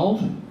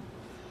 1812,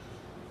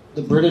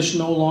 the British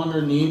no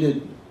longer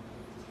needed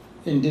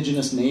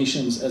Indigenous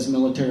nations as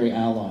military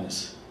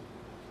allies.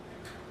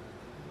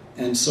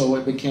 And so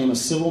it became a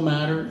civil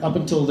matter. Up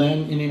until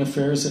then, Indian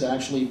affairs had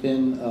actually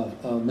been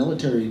a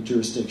military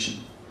jurisdiction.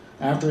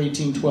 After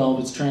 1812,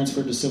 it's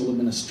transferred to civil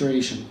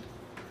administration.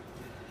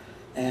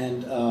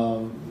 And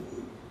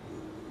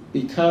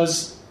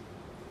because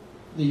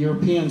the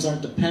Europeans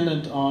aren't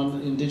dependent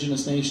on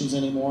Indigenous nations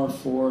anymore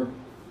for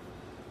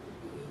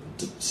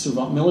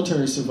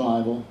military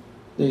survival,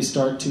 they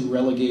start to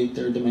relegate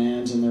their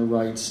demands and their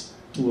rights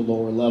to a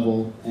lower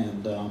level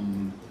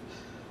and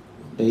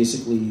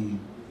basically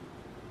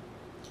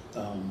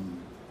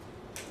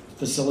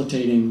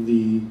facilitating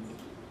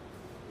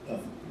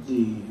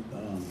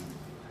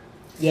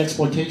the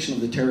exploitation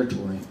of the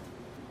territory.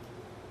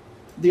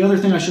 The other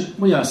thing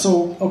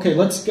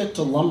let's get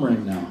to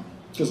lumbering now,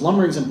 because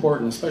lumbering is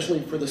important,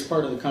 especially for this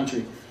part of the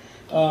country.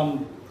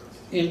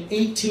 in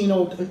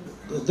 1800,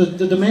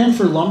 the demand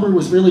for lumber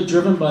was really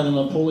driven by the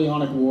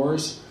Napoleonic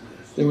Wars.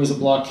 There was a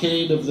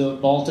blockade of the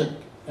Baltic,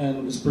 and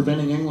it was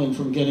preventing England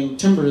from getting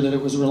timber that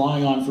it was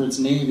relying on for its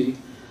navy.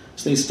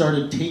 So they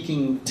started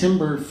taking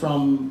timber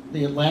from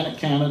the Atlantic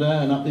Canada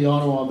and up the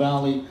Ottawa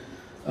Valley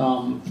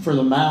for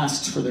the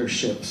masts for their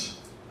ships,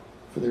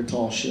 for their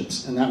tall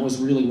ships. And that was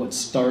really what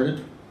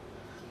started.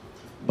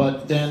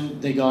 But then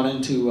they got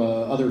into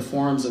other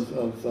forms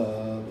of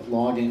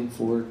logging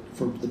for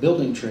the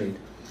building trade.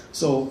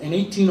 So in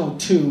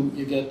 1802,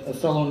 you get a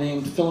fellow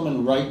named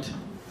Philemon Wright,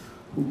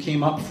 who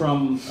came up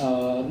from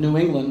New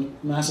England,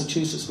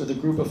 Massachusetts, with a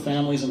group of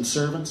families and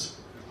servants,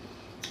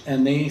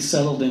 and they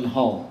settled in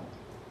Hull.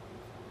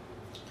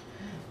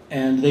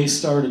 And they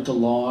started to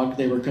log.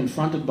 They were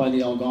confronted by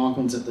the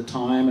Algonquins at the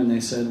time, and they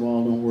said,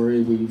 well, don't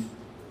worry,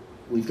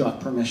 we've got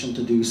permission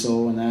to do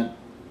so, and that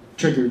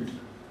triggered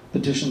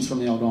petitions from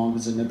the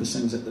Algonquins and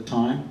Nipissings at the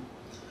time.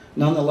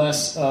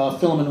 Nonetheless,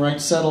 Philemon Wright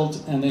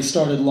settled, and they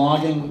started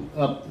logging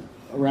up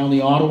around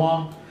the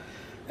Ottawa,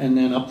 and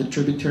then up the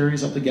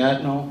tributaries, up the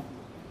Gatineau.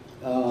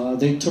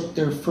 They took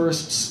their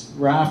first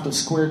raft of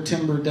square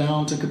timber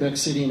down to Quebec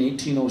City in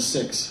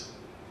 1806.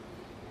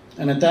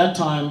 And at that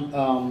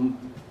time,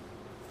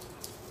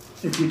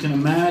 if you can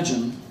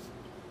imagine,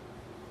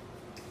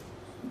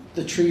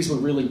 the trees were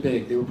really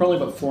big. They were probably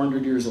about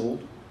 400 years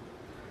old.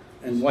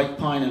 And white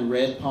pine and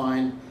red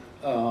pine,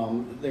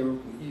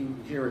 you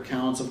hear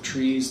accounts of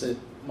trees that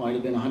might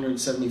have been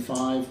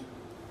 175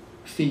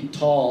 feet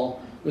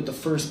tall with the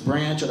first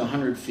branch at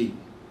 100 feet.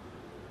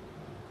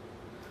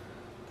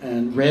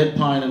 And red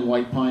pine and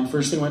white pine.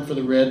 First they went for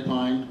the red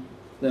pine,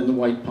 then the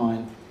white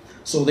pine.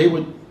 So they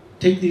would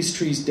take these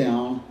trees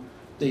down,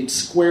 they'd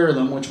square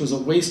them, which was a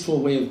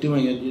wasteful way of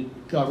doing it. You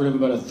got rid of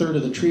about a third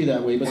of the tree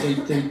that way, but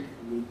they'd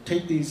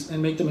take these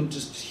and make them into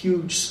just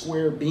huge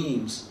square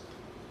beams.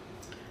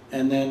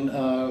 And then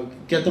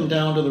get them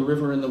down to the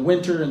river in the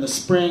winter. In the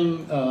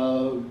spring,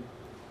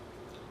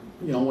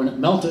 when it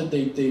melted,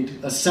 they'd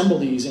assemble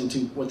these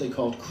into what they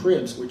called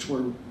cribs, which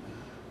were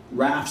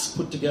rafts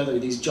put together,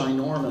 these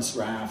ginormous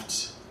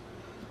rafts,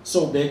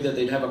 so big that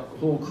they'd have a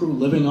whole crew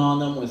living on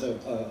them with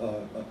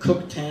a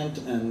cook tent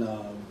and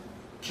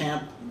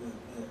camp,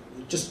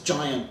 just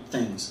giant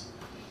things.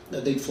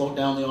 They'd float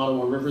down the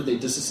Ottawa River.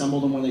 They'd disassemble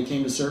them when they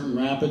came to certain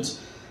rapids.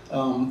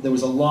 There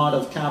was a lot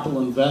of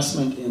capital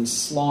investment in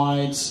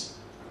slides,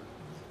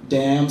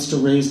 dams to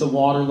raise the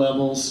water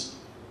levels,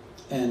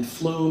 and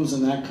flumes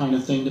and that kind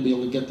of thing to be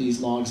able to get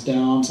these logs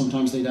down.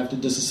 Sometimes they'd have to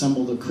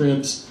disassemble the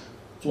cribs,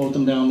 float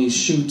them down these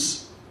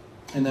chutes,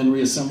 and then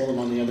reassemble them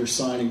on the other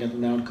side and get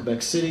them down to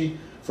Quebec City.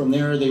 From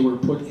there, they were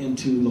put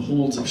into the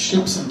holds of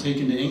ships and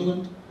taken to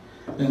England.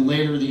 Then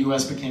later, the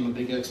U.S. became a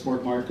big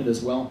export market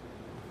as well.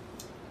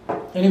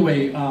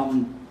 Anyway,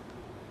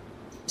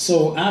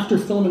 so after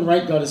Philemon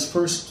Wright got his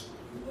first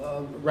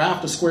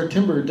raft of square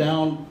timber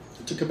down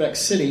to Quebec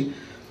City,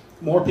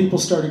 more people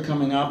started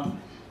coming up,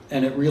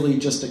 and it really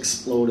just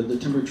exploded. The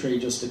timber trade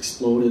just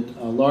exploded.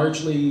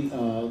 Largely,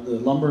 the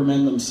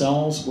lumbermen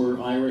themselves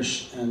were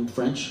Irish and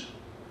French,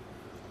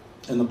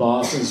 and the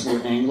bosses were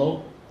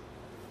Anglo.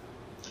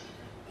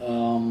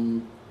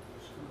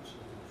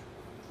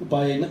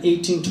 By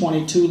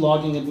 1822,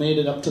 logging had made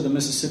it up to the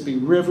Mississippi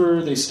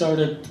River. They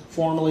started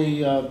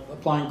formally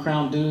applying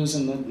Crown dues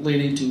in the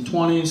late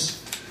 1820s.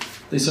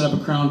 They set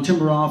up a Crown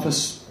Timber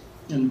Office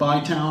in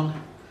Bytown,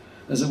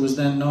 as it was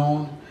then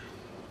known.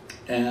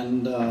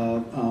 And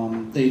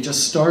they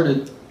just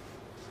started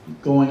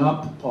going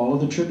up all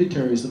of the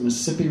tributaries, the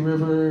Mississippi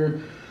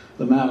River,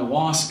 the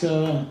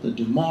Madawaska, the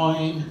Des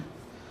Moines,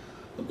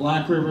 the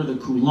Black River, the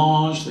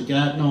Coulonge, the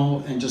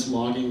Gatineau, and just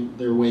logging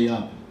their way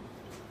up.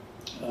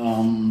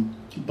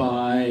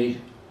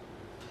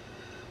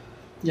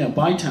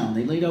 Bytown.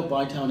 They laid out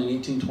Bytown in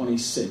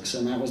 1826,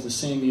 and that was the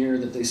same year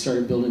that they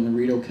started building the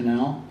Rideau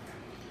Canal.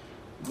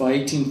 By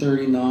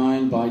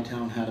 1839,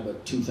 Bytown had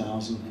about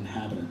 2,000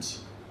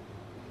 inhabitants.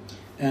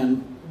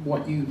 And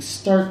what you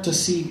start to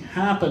see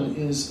happen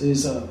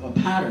is a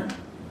pattern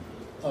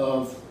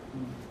of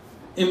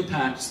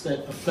impacts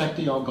that affect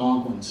the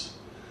Algonquins.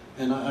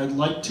 And I'd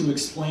like to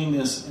explain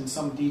this in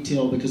some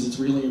detail because it's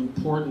really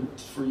important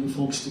for you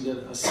folks to get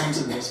a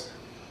sense of this.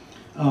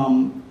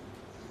 In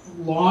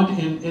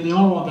the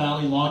Ottawa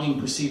Valley, logging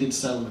preceded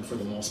settlement for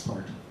the most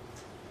part.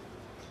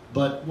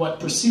 But what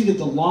preceded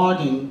the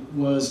logging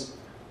was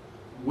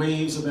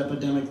waves of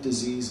epidemic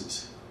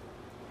diseases.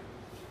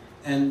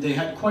 And they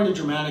had quite a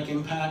dramatic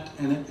impact,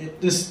 and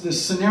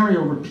this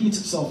scenario repeats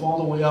itself all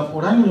the way up.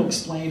 What I'm going to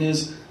explain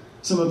is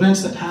some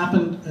events that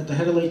happened at the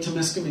head of Lake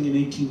Temiskaming in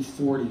the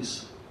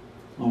 1840s.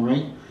 All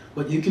right?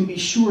 But you can be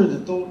sure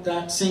that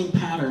that same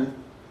pattern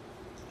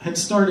had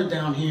started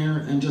down here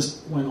and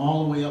just went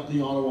all the way up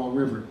the Ottawa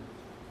River.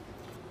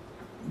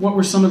 What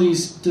were some of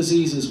these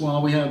diseases?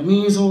 Well, we have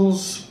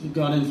measles, you've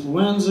got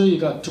influenza,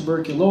 you've got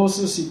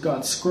tuberculosis, you've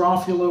got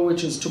scrofula,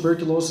 which is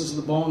tuberculosis of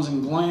the bones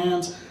and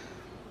glands,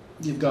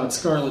 you've got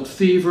scarlet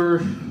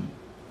fever,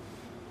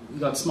 you've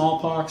got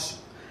smallpox.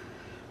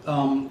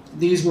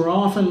 These were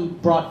often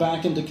brought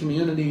back into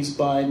communities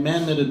by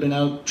men that had been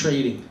out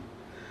trading.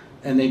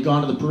 And they'd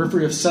gone to the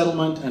periphery of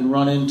settlement and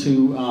run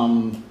into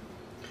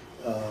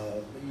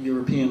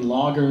European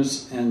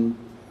loggers and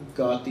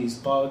got these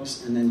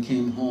bugs, and then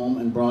came home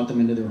and brought them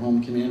into their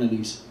home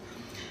communities.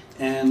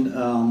 And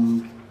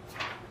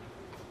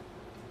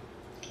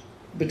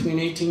between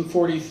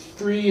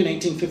 1843 and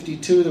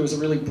 1852, there was a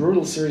really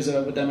brutal series of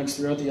epidemics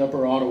throughout the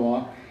Upper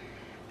Ottawa.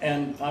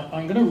 And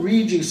I'm going to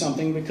read you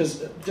something,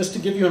 because just to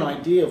give you an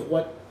idea of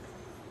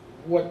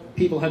what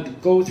people had to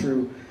go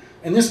through.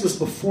 And this was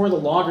before the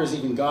loggers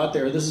even got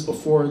there. This is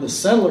before the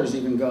settlers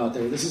even got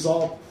there. This is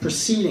all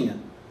preceding it.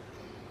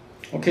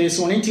 Okay,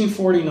 so in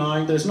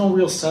 1849, there's no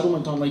real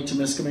settlement on Lake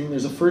Temiskaming.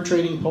 There's a fur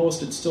trading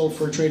post. It's still a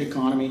fur trade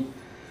economy.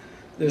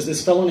 There's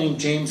this fellow named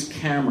James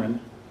Cameron,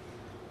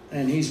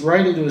 and he's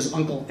writing to his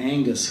uncle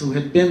Angus, who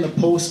had been the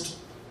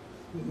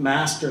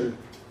postmaster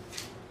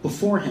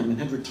before him and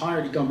had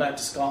retired. He'd gone back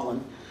to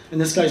Scotland. And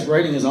this guy's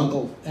writing his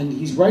uncle, and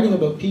he's writing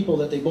about people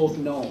that they both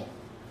know,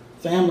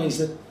 families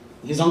that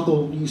his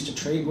uncle used to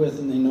trade with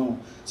and they know.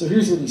 So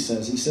here's what he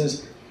says. He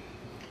says,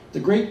 "The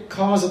great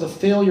cause of the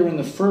failure in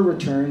the fur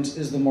returns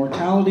is the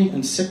mortality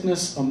and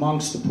sickness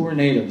amongst the poor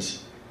natives.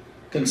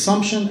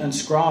 Consumption and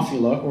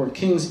scrofula, or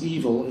king's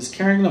evil, is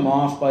carrying them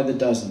off by the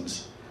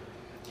dozens.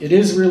 It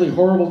is really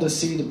horrible to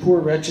see the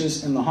poor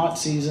wretches in the hot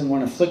season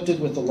when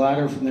afflicted with the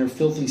latter from their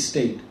filthy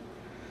state.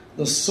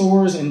 The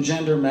sores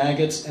engender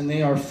maggots, and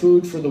they are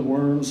food for the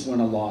worms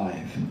when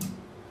alive.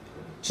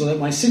 So that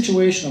my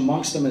situation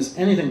amongst them is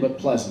anything but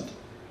pleasant.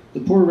 The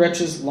poor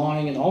wretches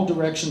lying in all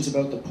directions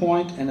about the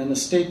point, and in a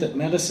state that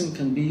medicine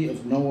can be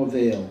of no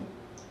avail.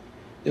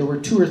 There were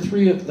 2 or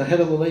 3 of the head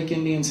of the Lake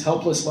Indians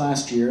helpless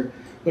last year,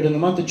 but in the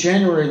month of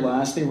January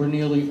last, they were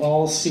nearly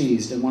all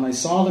seized, and when I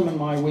saw them on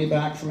my way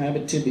back from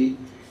Abitibi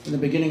in the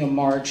beginning of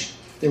March,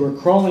 they were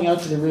crawling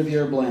out to the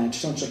Riviere Blanche.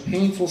 Such a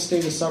painful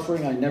state of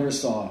suffering I never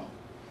saw.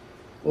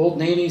 Old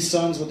Nanny's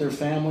sons with their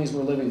families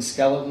were living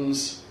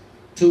skeletons.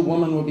 2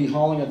 women would be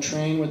hauling a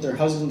train with their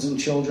husbands and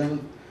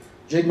children.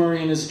 Jigmurray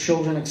and his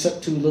children,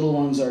 except 2 little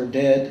ones, are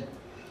dead.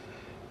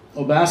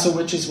 Obasa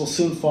witches will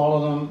soon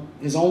follow them.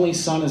 His only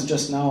son is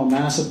just now a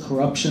mass of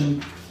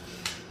corruption.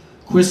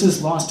 Quiss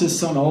has lost his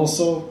son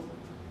also.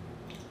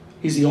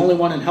 He's the only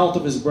one in health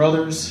of his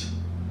brothers.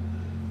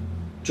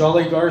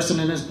 Jolly Garson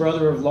and his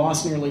brother have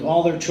lost nearly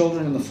all their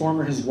children, and the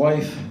former his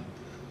wife.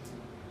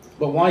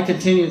 But why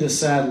continue this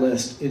sad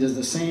list? It is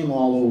the same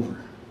all over."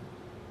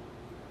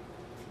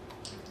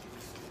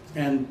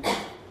 And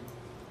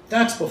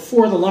that's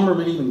before the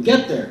lumbermen even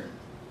get there.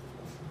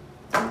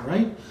 All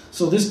right?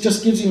 So this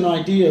just gives you an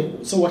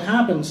idea. So what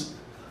happens,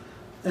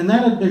 and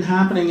that had been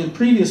happening in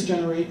previous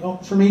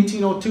generations, from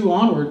 1802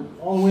 onward,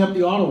 all the way up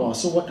to Ottawa.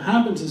 So what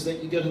happens is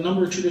that you get a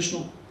number of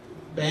traditional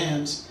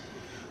bands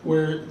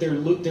where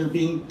they're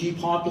being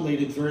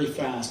depopulated very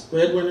fast.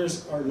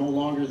 Breadwinners are no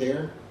longer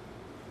there.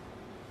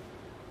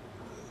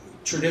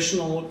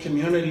 Traditional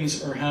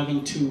communities are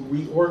having to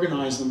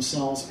reorganize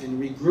themselves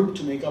and regroup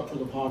to make up for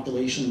the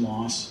population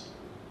loss.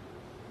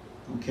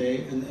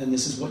 Okay, and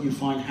this is what you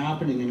find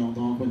happening in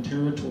Algonquin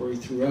territory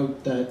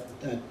throughout that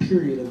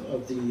period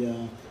of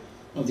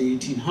the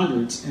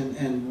 1800s,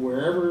 and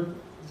wherever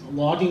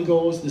logging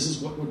goes, this is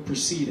what would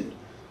precede it.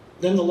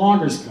 Then the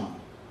loggers come,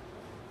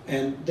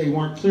 and they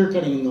weren't clear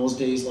cutting in those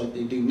days like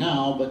they do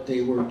now, but they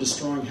were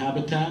destroying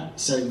habitat,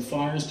 setting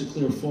fires to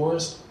clear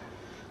forest.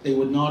 They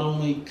would not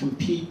only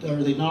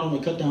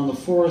cut down the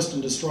forest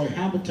and destroy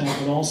habitat,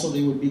 but also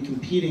they would be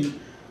competing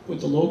with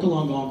the local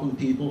Algonquin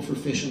people for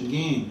fish and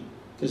game,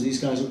 because these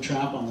guys would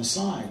trap on the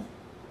side.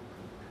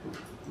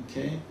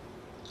 Okay?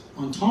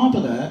 On top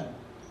of that,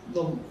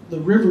 the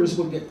rivers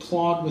would get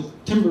clogged with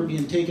timber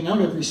being taken out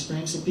every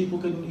spring, so people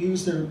couldn't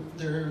use their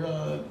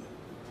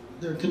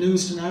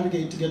canoes to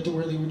navigate to get to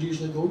where they would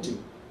usually go to.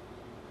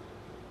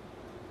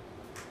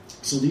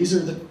 So these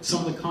are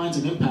some of the kinds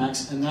of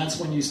impacts, and that's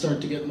when you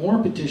start to get more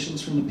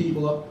petitions from the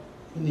people up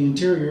in the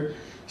interior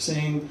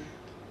saying,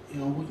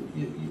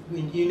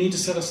 you need to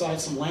set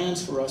aside some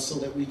lands for us so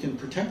that we can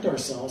protect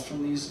ourselves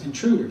from these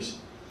intruders.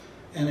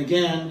 And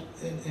again,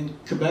 in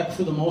Quebec,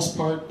 for the most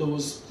part,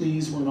 those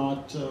pleas were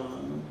not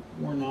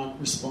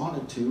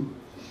responded to.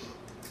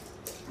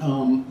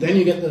 Then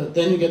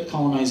you get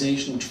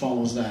colonization, which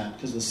follows that,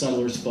 because the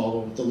settlers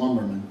follow the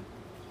lumbermen.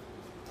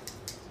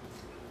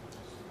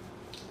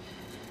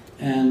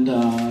 And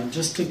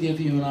just to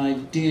give you an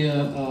idea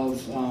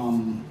of,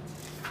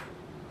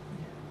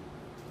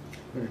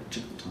 better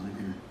check the time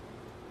here.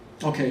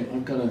 Okay,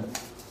 I've got to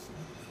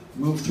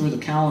move through the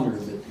calendar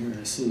a bit here,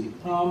 I see.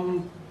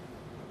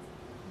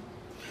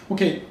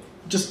 Okay,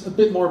 just a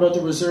bit more about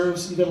the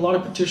reserves. You got a lot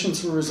of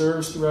petitions for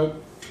reserves throughout,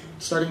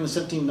 starting in the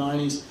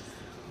 1790s.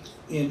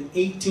 In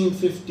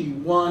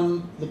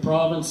 1851, the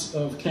province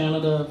of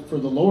Canada, for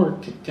the lower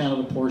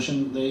Canada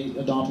portion, they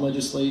adopt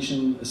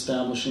legislation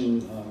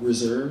establishing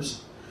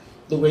reserves.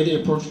 The way they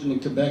approached it in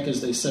Quebec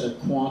is they set a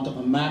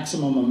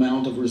maximum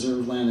amount of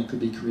reserve land that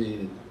could be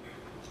created.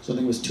 So I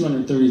think it was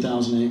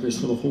 230,000 acres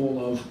for the whole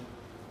of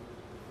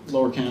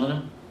lower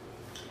Canada.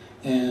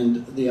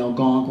 and the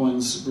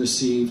Algonquins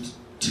received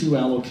 2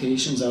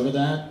 allocations out of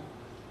that.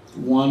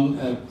 One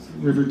at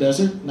River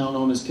Desert, now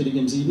known as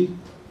Kittiganzibi,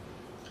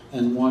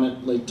 and one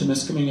at Lake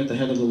Temiskaming at the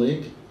head of the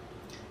lake.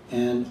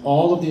 And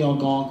all of the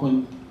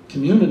Algonquin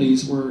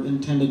communities were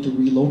intended to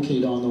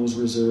relocate on those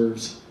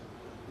reserves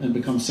and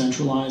become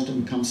centralized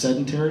and become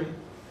sedentary.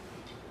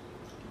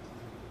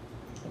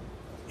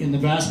 In the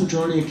vast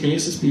majority of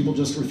cases, people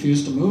just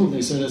refused to move.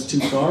 They said, it's too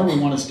far, we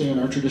want to stay in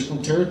our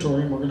traditional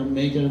territory, and we're going to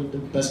make it the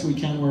best we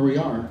can where we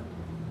are.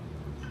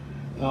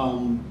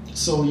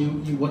 So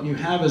what you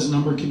have is a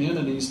number of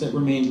communities that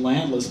remained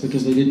landless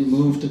because they didn't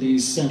move to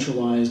these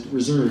centralized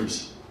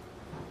reserves.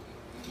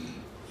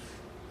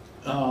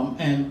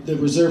 And the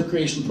reserve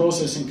creation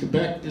process in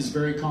Quebec is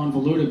very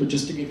convoluted, but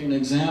just to give you an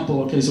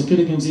example, okay, so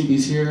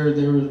Kittiganzibi's here,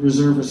 their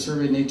reserve was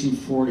surveyed in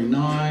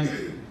 1849,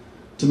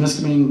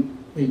 Temiskaming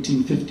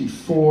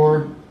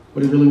 1854,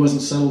 but it really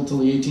wasn't settled till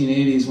the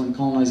 1880s when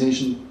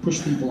colonization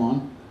pushed people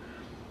on.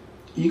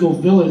 Eagle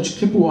Village,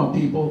 Kippewa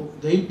people,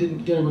 they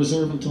didn't get a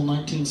reserve until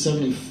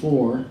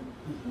 1974,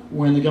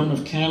 when the government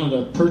of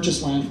Canada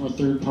purchased land from a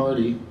third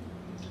party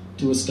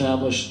to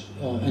establish,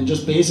 and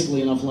just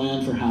basically enough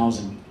land for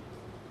housing.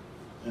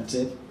 That's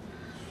it.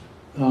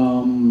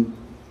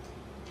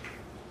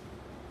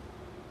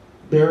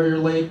 Barrier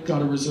Lake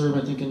got a reserve,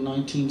 I think, in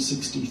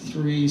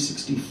 1963,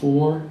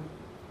 64,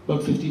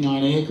 about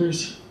 59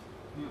 acres,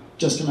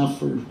 just enough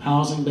for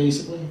housing,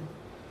 basically.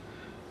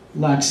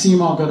 Lac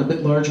Seamont got a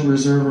bit larger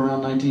reserve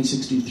around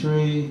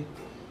 1963.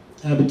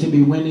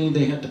 Abitibi-Winnie,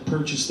 they had to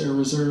purchase their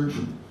reserve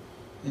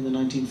in the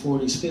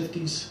 1940s,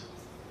 50s.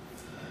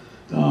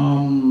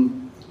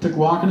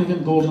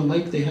 Pikwakanagan, Golden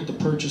Lake, they had to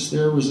purchase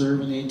their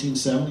reserve in the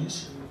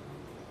 1870s.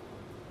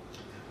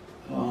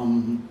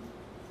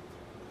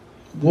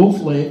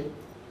 Wolf Lake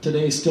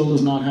today still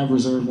does not have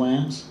reserve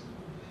lands.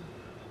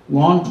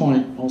 Long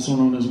Point, also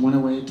known as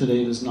Winnoway,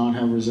 today does not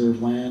have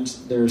reserve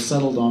lands. They're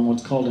settled on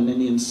what's called an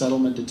Indian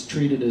settlement. It's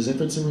treated as if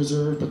it's a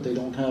reserve, but they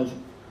don't have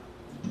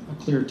a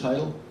clear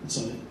title. It's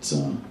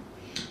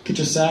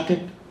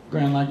Kitchissakik,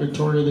 Grand Lac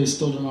Victoria, they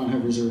still do not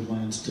have reserve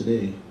lands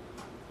today.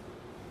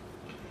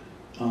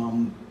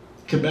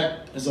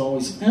 Quebec has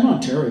always, and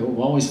Ontario, have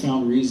always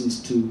found reasons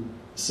to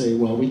say,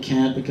 well, we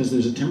can't because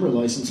there's a timber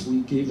license.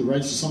 We gave the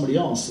rights to somebody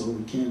else, so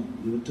we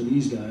can't give it to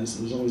these guys.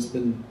 There's always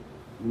been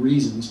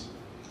reasons.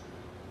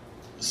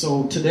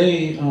 So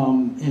today,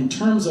 in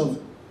terms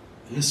of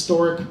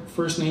historic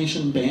First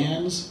Nation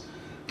bands,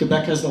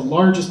 Quebec has the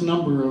largest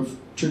number of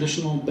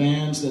traditional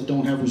bands that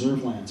don't have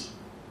reserve lands.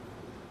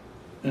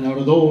 And out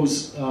of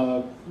those,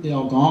 the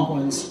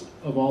Algonquins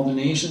of all the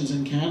nations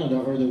in Canada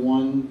are the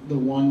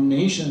one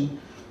nation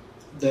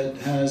that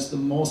has the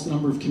most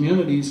number of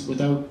communities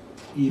without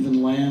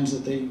even lands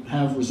that they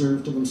have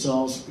reserved to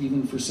themselves,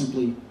 even for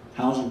simply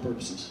housing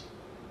purposes.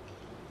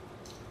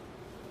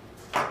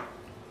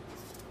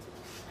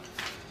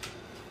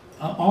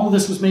 All of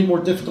this was made more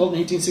difficult in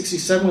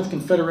 1867 with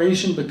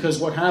Confederation because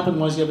what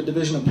happened was you have a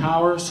division of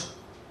powers.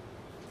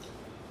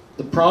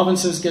 The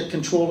provinces get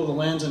control of the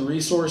lands and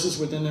resources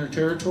within their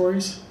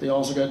territories. They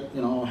also get,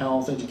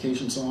 health,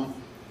 education, so on.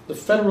 The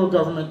federal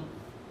government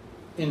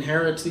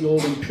inherits the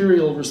old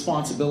imperial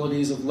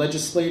responsibilities of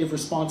legislative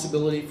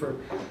responsibility for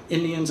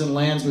Indians and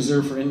lands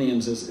reserved for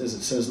Indians, as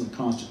it says in the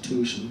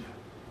Constitution.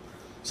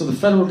 So the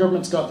federal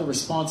government's got the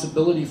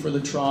responsibility for the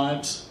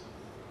tribes,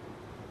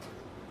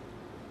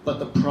 but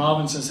the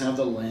provinces have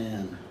the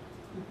land.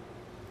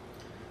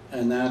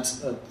 And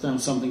that's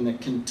something that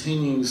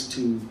continues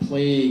to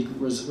plague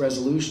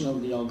resolution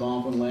of the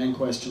Algonquin land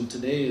question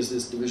today, is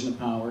this division of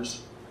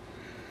powers.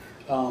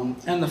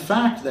 And the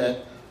fact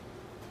that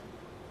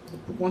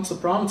once the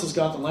provinces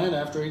got the land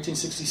after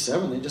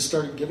 1867, they just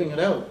started giving it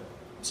out.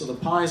 So the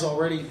pie's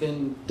already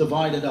been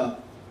divided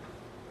up.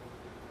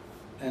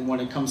 And when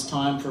it comes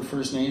time for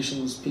First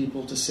Nations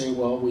people to say,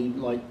 well,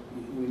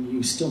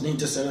 you still need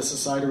to set us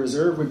aside a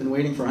reserve, we've been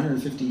waiting for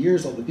 150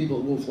 years, like the people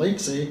at Wolf Lake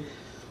say,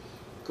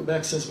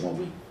 Quebec says, well,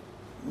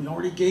 we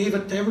already gave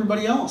it to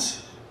everybody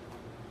else.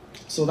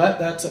 So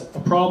that's a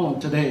problem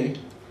today.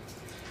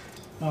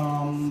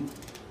 And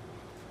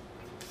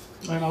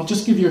I'll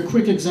just give you a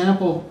quick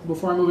example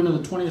before I move into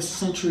the 20th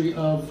century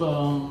of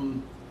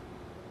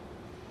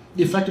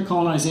the effect of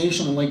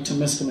colonization in Lake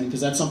Temiskaming, because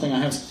that's something I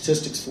have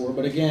statistics for.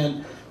 But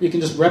again, you can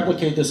just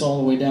replicate this all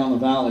the way down the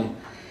valley.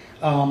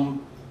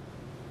 In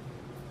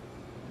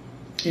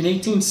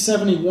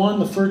 1871,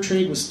 the fur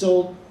trade was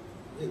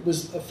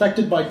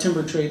affected by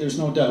timber trade, there's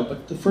no doubt,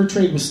 but the fur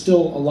trade was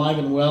still alive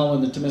and well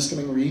in the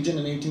Temiskaming region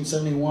in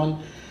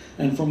 1871,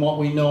 and from what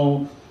we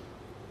know,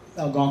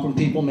 Algonquin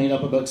people made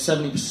up about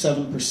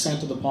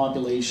 77% of the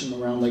population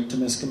around Lake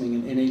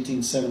Temiskaming in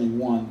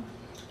 1871.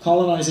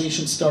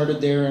 Colonization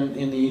started there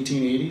in the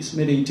 1880s,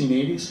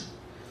 mid-1880s,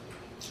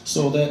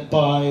 so that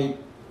by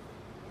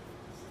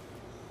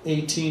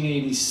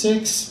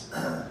 1886,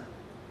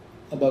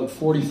 about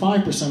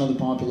 45% of the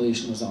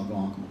population was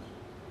Algonquin.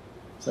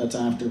 So that's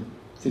after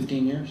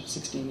 15 years,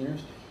 16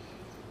 years.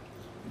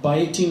 By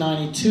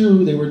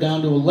 1892, they were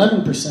down to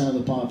 11% of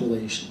the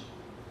population.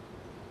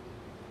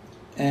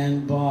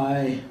 And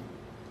by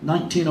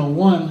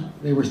 1901,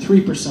 they were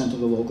 3% of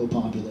the local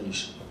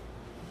population.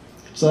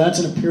 So that's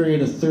in a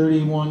period of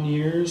 31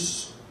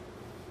 years.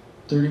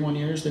 31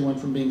 years, they went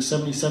from being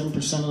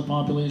 77% of the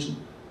population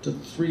to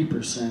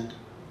 3%.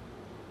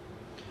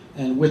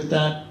 And with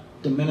that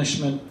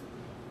diminishment,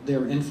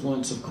 their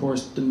influence, of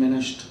course,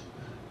 diminished.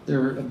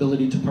 Their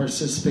ability to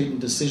participate in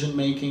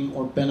decision-making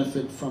or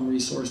benefit from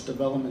resource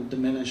development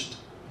diminished.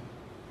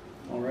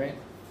 All right?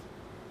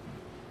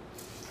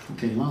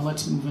 Okay, now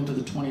let's move into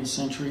the 20th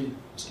century.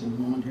 Just a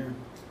moment here.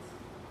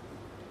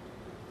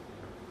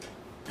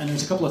 And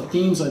there's a couple of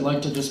themes I'd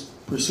like to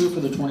just pursue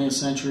for the 20th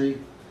century.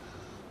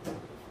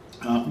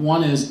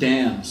 One is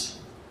dams.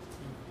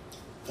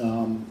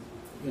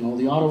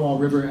 The Ottawa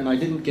River, and I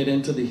didn't get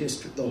into the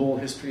whole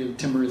history of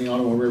timber in the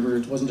Ottawa River.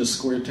 It wasn't just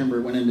square timber,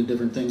 it went into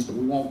different things, but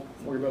we won't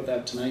worry about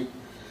that tonight.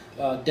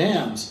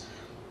 Dams.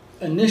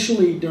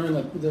 Initially, during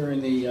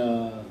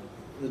the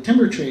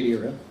timber trade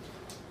era,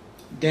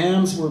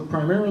 dams were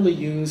primarily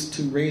used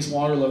to raise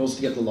water levels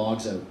to get the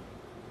logs out.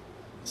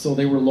 So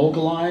they were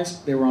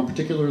localized, they were on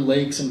particular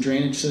lakes and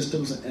drainage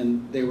systems,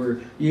 and they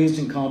were used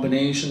in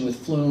combination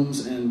with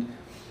flumes and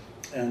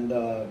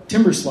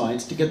timber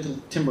slides to get the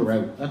timber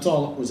out. That's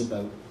all it was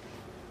about.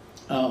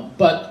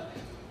 But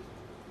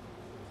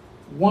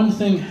one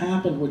thing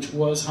happened, which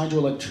was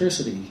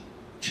hydroelectricity,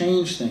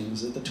 changed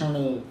things at the turn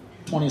of the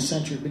 20th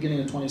century, beginning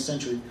of the 20th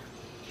century.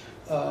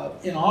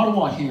 In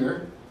Ottawa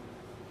here,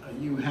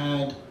 you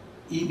had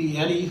E.B.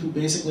 Eddy, who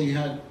basically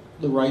had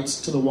the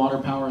rights to the water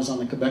powers on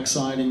the Quebec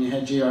side, and you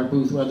had J.R.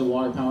 Booth, who had the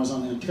water powers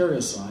on the Ontario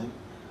side.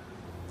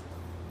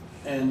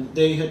 And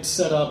they had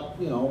set up,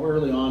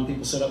 early on,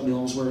 people set up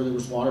mills where there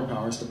was water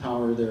powers to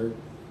power their,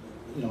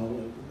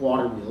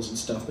 water wheels and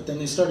stuff. But then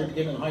they started to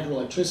get into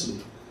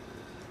hydroelectricity.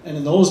 And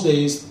in those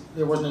days,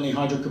 there wasn't any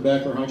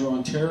Hydro-Quebec or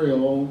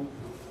Hydro-Ontario.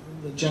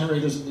 The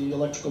generators of the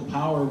electrical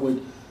power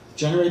would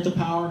generate the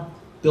power,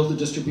 build the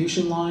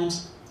distribution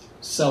lines,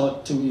 sell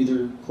it to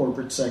either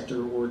corporate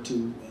sector or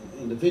to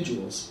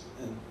individuals.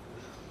 And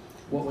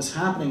what was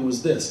happening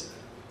was this.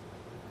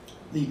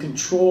 The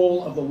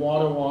control of the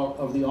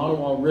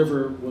Ottawa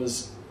River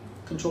was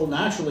controlled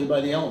naturally by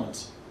the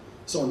elements.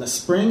 So in the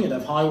spring, you'd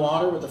have high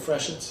water with the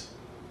freshets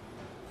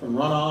from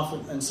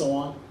runoff and so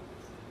on.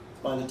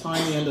 By the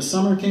time the end of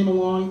summer came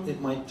along, it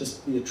might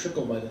just be a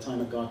trickle by the time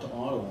it got to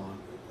Ottawa.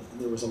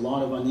 There was a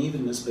lot of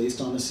unevenness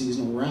based on the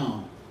seasonal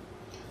round.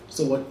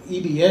 So what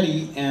E.B.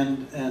 Eddy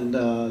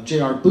and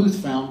J.R.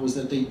 Booth found was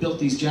that they built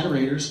these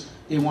generators.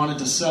 They wanted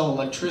to sell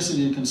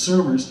electricity to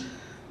consumers,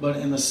 but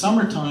in the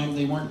summertime,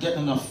 they weren't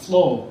getting enough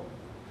flow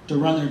to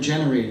run their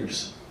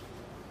generators.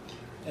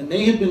 And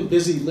they had been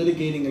busy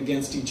litigating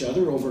against each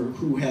other over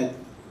who had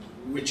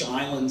which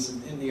islands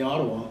in the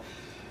Ottawa.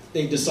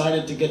 They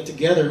decided to get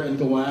together and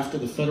go after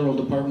the Federal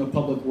Department of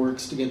Public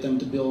Works to get them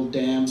to build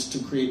dams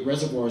to create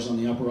reservoirs on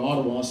the upper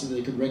Ottawa so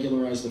they could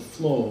regularize the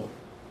flow.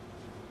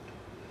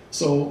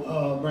 So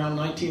around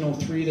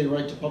 1903, they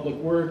write to Public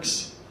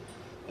Works.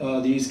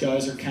 These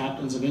guys are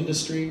captains of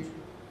industry.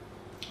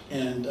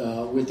 And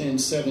within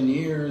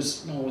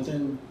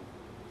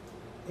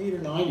 8 or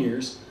 9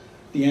 years,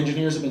 the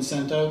engineers have been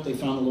sent out, they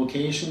found the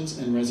locations,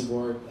 and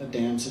reservoir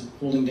dams,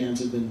 holding dams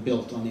had been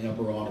built on the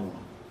upper Ottawa.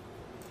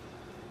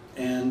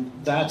 And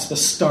that's the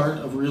start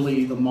of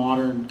really the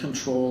modern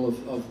control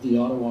of the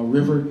Ottawa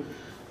River.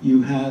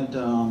 You had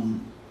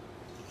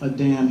a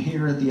dam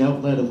here at the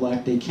outlet of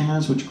Lac des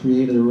Cans, which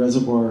created a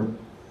reservoir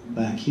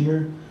back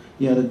here.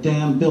 You had a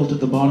dam built at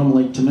the bottom of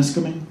Lake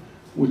Temiskaming,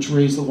 which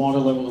raised the water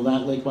level of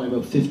that lake by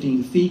about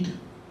 15 feet.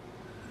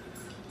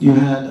 You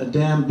had a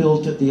dam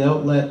built at the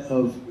outlet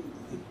of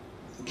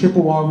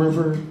Chippewa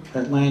River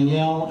at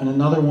Lanielle, and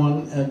another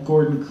one at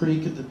Gordon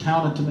Creek at the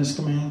town of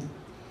Temiskaming.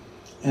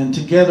 And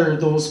together,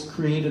 those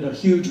created a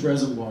huge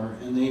reservoir,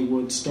 and they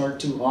would start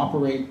to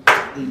operate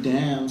the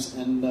dams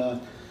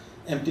and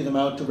empty them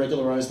out to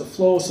regularize the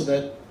flow so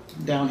that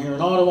down here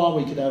in Ottawa,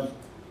 we could have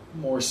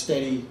more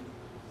steady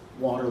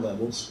water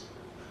levels.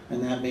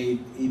 And that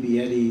made E.B.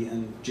 Eddy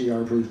and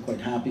J.R. Booth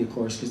quite happy, of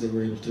course, because they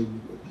were able to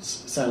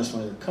satisfy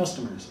their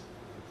customers.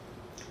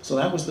 So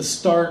that was the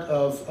start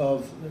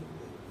of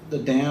the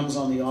dams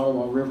on the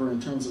Ottawa River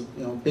in terms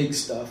of big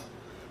stuff.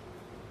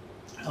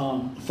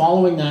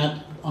 Following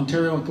that,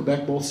 Ontario and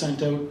Quebec both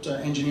sent out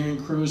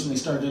engineering crews, and they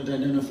started to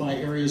identify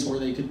areas where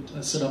they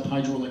could set up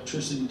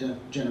hydroelectricity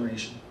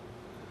generation.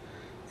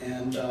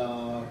 And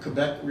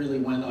Quebec really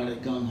went on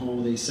it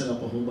gung-ho. They set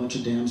up a whole bunch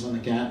of dams on the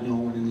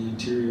Gatineau and in the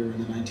interior in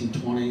the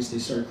 1920s. They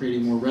started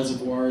creating more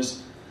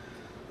reservoirs.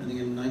 I think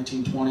in the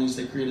 1920s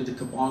they created the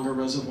Kabonga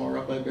Reservoir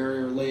up by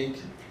Barrier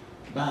Lake,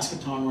 the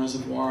Basketon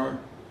Reservoir.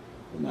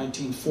 In the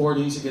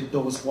 1940s you get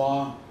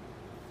Dozwa,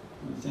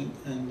 I think.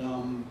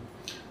 And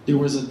there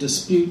was a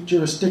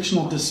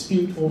jurisdictional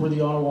dispute over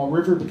the Ottawa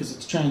River because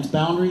it's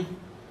transboundary.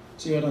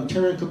 So you had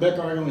Ontario and Quebec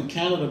arguing with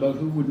Canada about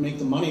who would make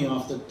the money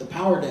off the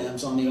power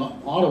dams on the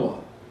Ottawa.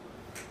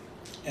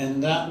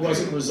 And that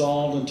wasn't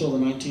resolved until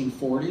the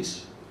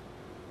 1940s.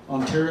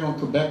 Ontario and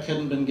Quebec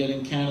hadn't been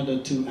getting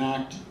Canada to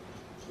act.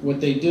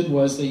 What they did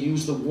was they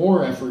used the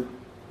war effort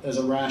as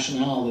a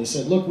rationale. They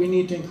said, look, we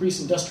need to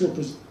increase industrial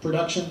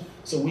production,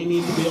 so we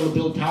need to be able to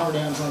build power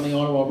dams on the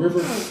Ottawa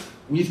River.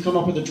 We've come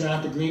up with a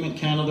draft agreement,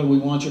 Canada, we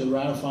want you to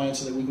ratify it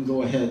so that we can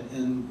go ahead.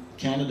 And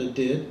Canada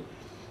did.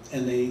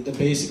 And they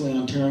basically,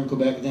 Ontario and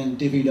Quebec then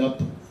divvied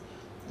up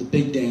the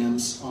big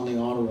dams on the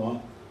Ottawa.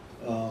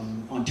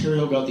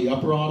 Ontario got the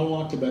upper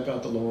Ottawa, Quebec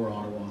got the lower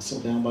Ottawa. So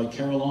down by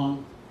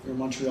Carillon, near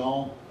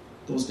Montreal,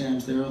 those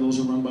dams there, those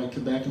are run by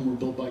Quebec and were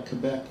built by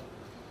Quebec.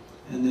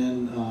 And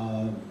then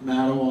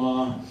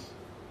Mattawa,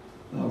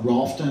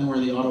 Rolfton, where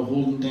the Otto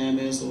Holden Dam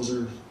is, those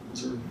are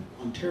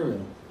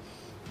Ontario.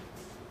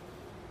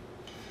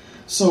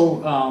 So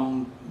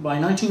by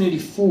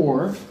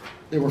 1984,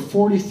 there were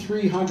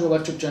 43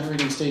 hydroelectric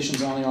generating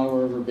stations on the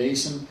Ottawa River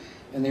Basin,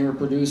 and they were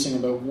producing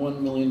about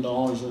 $1 million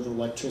worth of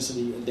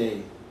electricity a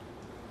day.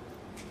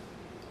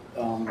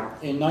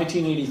 In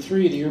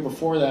 1983, the year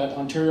before that,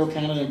 Ontario,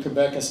 Canada, and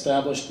Quebec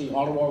established the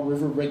Ottawa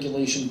River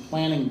Regulation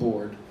Planning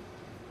Board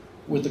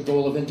with the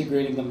goal of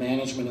integrating the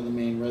management of the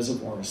main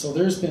reservoir. So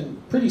there's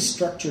been pretty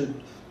structured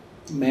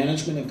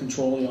management and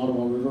control of the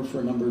Ottawa River for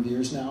a number of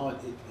years now.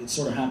 It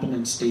sort of happened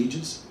in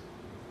stages.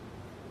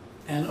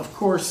 And of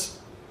course,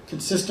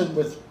 consistent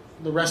with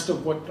the rest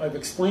of what I've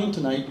explained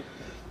tonight,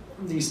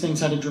 these things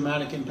had a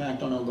dramatic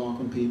impact on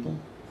Algonquin people.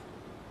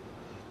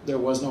 There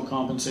was no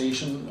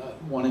compensation.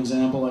 One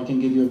example, I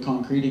can give you a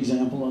concrete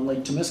example. On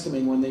Lake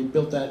Temiskaming, when they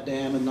built that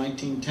dam in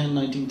 1910,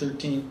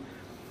 1913,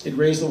 it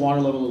raised the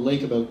water level of the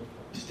lake about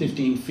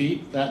 15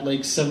 feet. That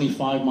lake's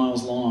 75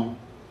 miles long,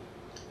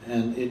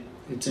 and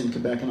it's in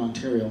Quebec and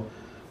Ontario.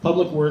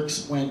 Public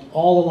Works went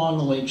all along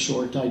the lake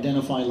shore to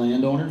identify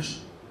landowners,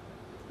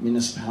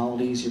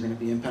 municipalities. You're going to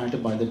be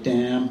impacted by the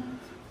dam.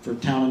 For the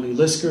town of New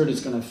Liskeard,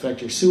 it's going to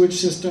affect your sewage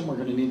system. We're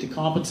going to need to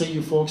compensate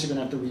you folks. You're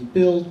going to have to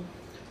rebuild.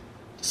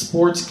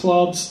 Sports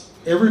clubs,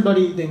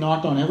 everybody, they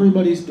knocked on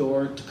everybody's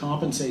door to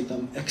compensate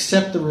them,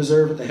 except the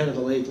reserve at the head of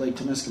the lake, Lake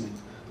Temiskaming,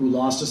 who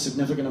lost a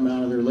significant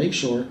amount of their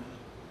lakeshore.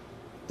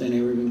 They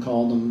never even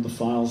called them. The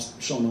files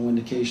show no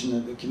indication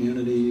that the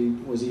community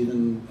was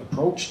even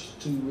approached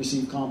to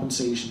receive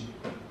compensation.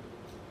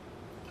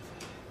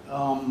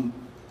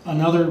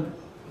 Another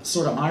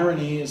sort of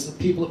irony is the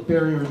people at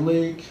Barrier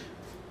Lake,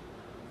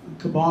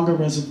 Kabonga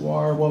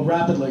Reservoir, well,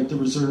 Rapid Lake, the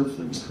reserve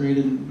that was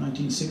created in the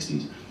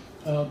 1960s.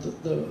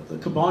 The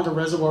Kabonga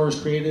Reservoir was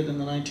created in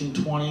the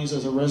 1920s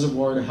as a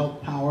reservoir to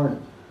help power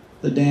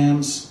the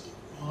dams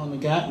on the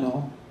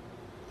Gatineau.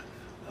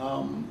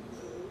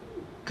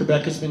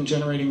 Quebec has been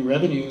generating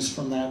revenues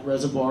from that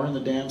reservoir and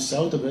the dams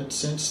south of it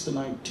since the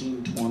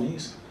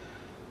 1920s.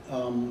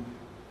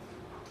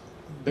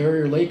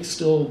 Barrier Lake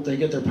still, they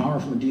get their power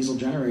from a diesel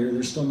generator.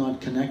 They're still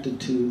not connected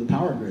to the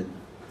power grid.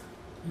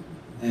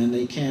 And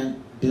they can't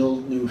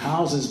build new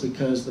houses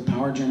because the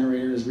power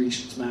generator has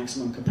reached its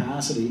maximum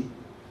capacity.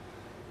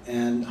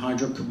 And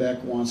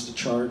Hydro-Quebec wants to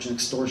charge an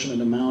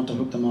extortionate amount to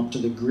hook them up to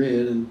the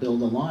grid and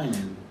build a line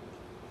in.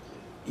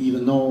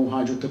 Even though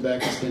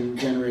Hydro-Quebec has been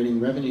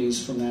generating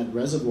revenues from that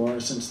reservoir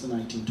since the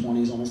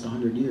 1920s, almost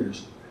 100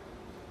 years.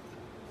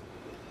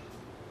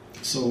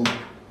 So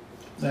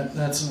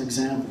that's an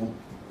example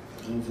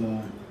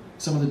of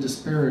some of the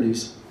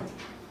disparities.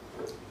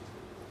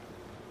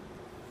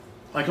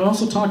 I could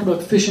also talk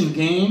about fish and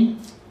game,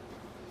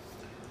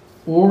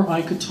 or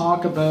I could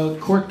talk about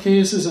court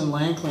cases and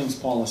land claims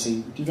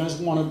policy. Do you guys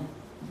want to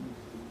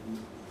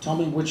tell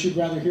me which you'd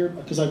rather hear?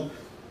 Because I've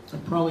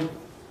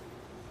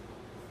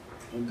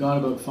got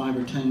about 5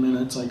 or 10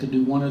 minutes. I could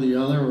do one or the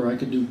other, or I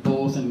could do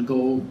both and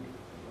go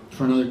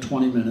for another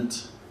 20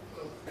 minutes.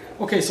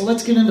 Okay, so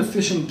let's get into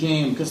fish and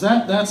game, because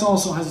that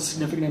also has a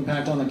significant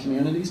impact on the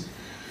communities.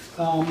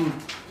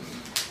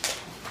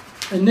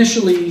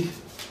 Initially,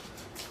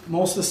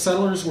 most of the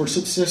settlers were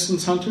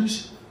subsistence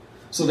hunters.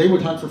 So they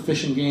would hunt for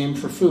fish and game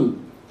for food,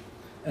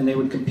 and they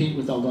would compete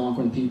with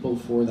Algonquin people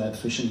for that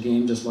fish and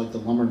game, just like the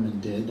lumbermen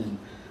did. And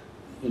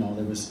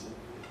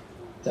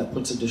that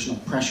puts additional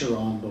pressure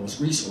on those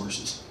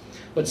resources.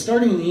 But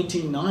starting in the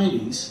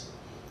 1890s,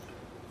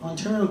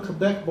 Ontario and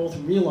Quebec both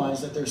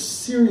realized that there's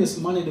serious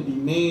money to be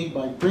made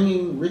by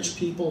bringing rich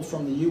people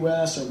from the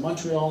U.S. or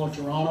Montreal or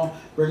Toronto,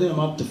 bringing them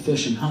up to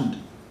fish and hunt.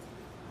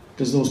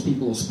 Because those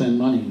people will spend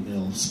money.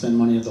 They'll spend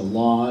money at the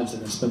lodge,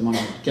 they'll spend money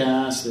on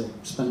gas, they'll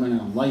spend money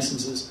on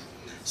licenses.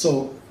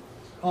 So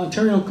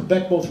Ontario and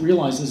Quebec both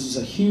realize this is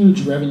a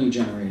huge revenue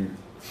generator.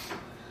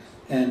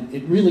 And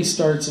it really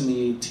starts in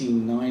the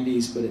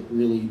 1890s, but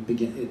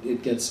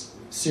it gets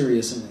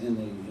serious in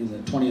the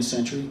 20th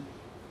century.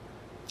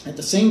 At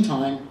the same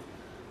time,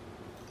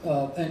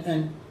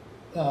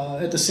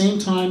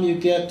 you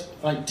get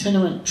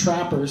itinerant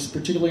trappers,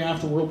 particularly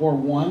after World War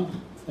I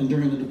and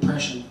during the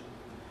Depression.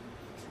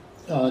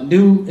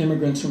 New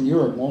immigrants from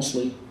Europe,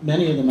 mostly,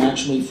 many of them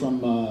actually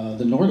from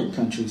the Nordic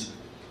countries,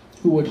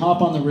 who would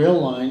hop on the rail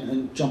line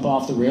and jump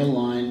off the rail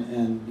line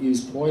and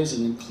use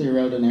poison and clear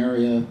out an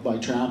area by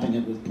trapping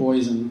it with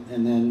poison,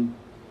 and then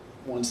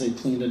once they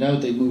cleaned it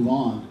out, they'd move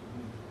on.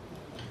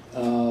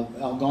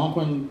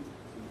 Algonquin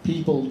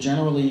people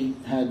generally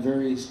had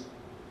very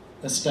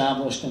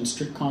established and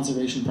strict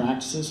conservation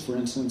practices. For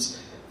instance,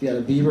 If you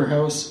had a beaver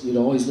house, you'd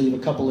always leave a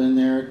couple in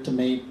there to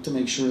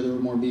make sure there were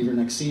more beaver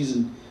next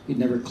season. You'd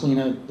never clean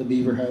out the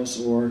beaver house,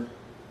 or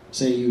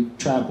say you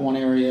trap one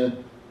area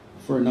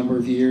for a number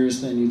of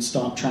years, then you'd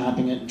stop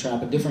trapping it and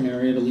trap a different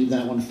area to leave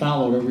that one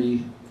fallow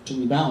to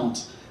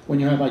rebalance. When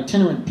you have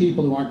itinerant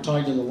people who aren't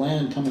tied to the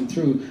land coming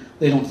through,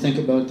 they don't think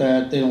about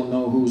that. They don't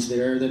know who's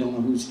there. They don't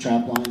know whose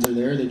trap lines are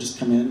there. They just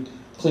come in,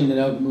 clean it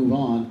out, and move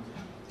on.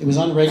 It was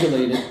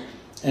unregulated,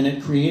 and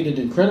it created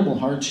incredible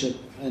hardship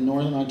in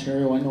northern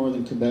Ontario and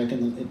northern Quebec,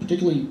 and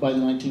particularly by the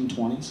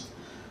 1920s.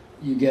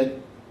 You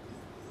get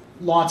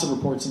lots of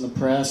reports in the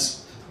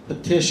press,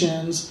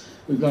 petitions.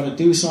 We've got to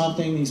do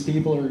something. These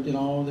people are,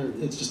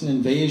 it's just an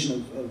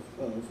invasion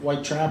of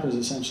white trappers,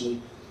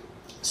 essentially.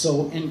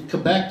 So in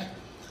Quebec,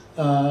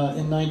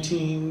 in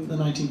the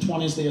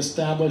 1920s, they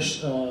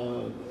established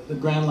the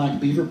Grand Lac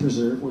Beaver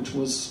Preserve, which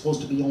was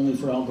supposed to be only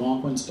for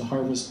Algonquins to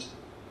harvest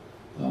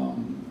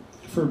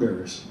fur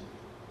bearers.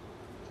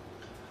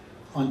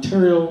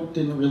 Ontario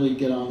didn't really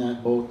get on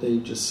that boat. They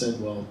just said,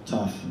 well,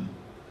 tough.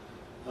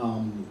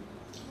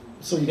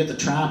 So you get the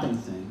trapping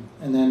thing.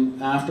 And then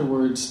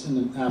afterwards,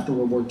 after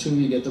World War II,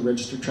 you get the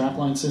registered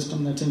trapline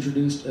system that's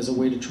introduced as a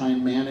way to try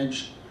and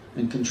manage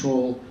and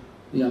control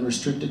the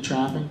unrestricted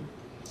trapping.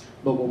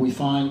 But what we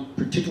find,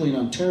 particularly in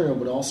Ontario,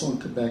 but also in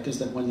Quebec, is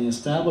that when they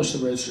established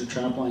the registered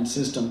trapline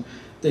system,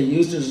 they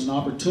used it as an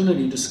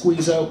opportunity to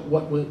squeeze out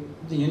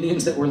the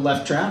Indians that were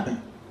left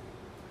trapping.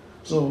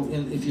 So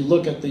if you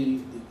look at the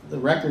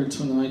records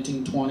from the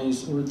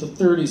 1920s or the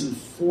 30s and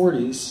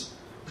 40s,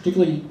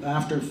 particularly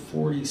after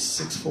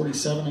 46,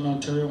 47 in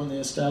Ontario when they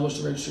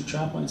established the registered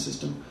trapline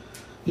system,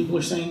 people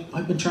are saying,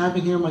 I've been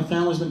trapping here, my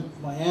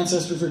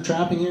ancestors are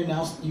trapping here,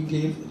 now you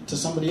gave it to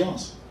somebody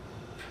else.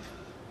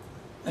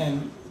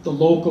 And the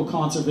local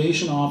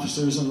conservation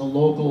officers and the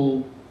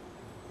local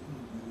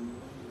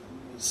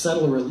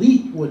settler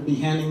elite would be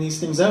handing these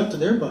things out to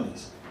their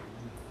buddies.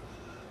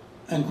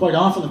 And quite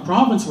often the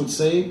province would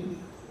say,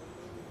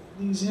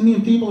 these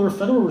Indian people are a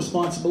federal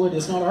responsibility,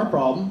 it's not our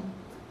problem.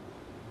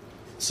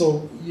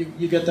 So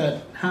you get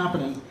that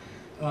happening.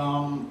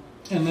 And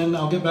then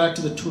I'll get back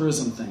to the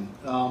tourism thing.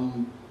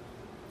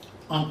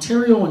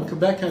 Ontario and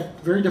Quebec had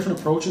very different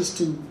approaches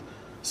to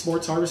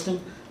sports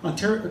harvesting.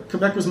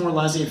 Quebec was more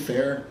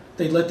laissez-faire.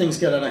 They'd let things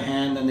get out of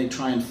hand and they'd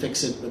try and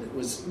fix it, but it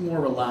was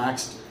more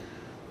relaxed.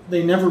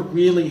 They never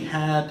really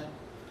had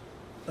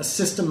a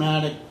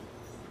systematic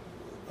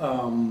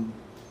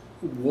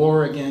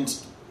war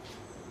against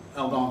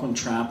Algonquin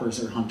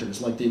trappers or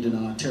hunters like they did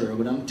in Ontario.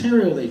 But in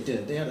Ontario they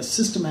did. They had a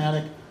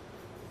systematic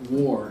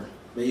war,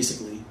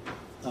 basically,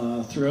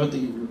 throughout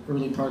the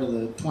early part of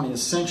the 20th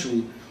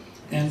century.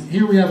 And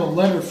here we have a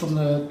letter from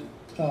the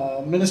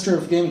Minister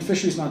of Game and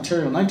Fisheries in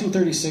Ontario,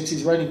 1936.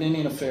 He's writing to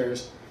Indian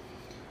Affairs.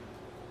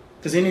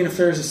 Because Indian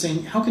Affairs is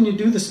saying, how can you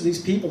do this to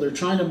these people? They're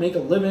trying to make a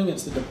living.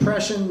 It's the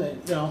Depression.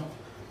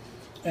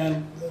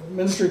 And the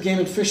Minister of Game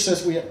and Fish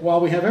says, while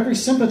we have every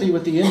sympathy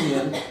with the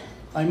Indian,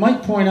 I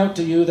might point out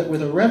to you that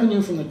with a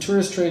revenue from the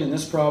tourist trade in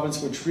this province,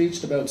 which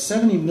reached about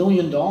 $70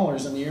 million in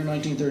the year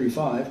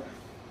 1935,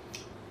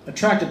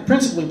 attracted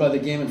principally by the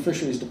Game and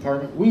Fisheries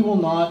Department, we will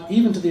not,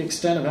 even to the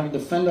extent of having to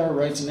defend our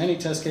rights in any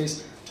test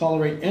case,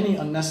 tolerate any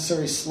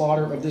unnecessary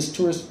slaughter of this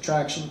tourist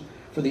attraction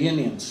for the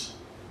Indians.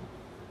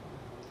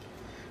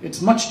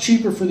 It's much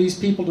cheaper for these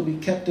people to be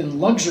kept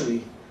in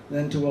luxury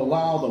than to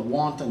allow the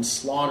wanton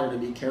slaughter to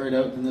be carried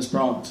out in this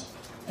province.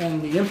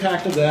 And the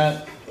impact of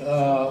that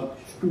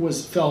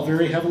fell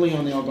very heavily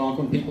on the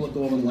Algonquin people at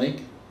Golden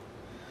Lake.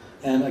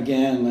 And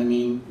again, I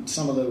mean,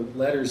 some of the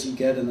letters you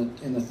get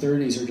in the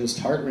 30s are just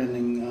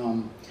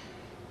heartrending.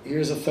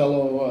 Here's a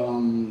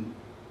fellow,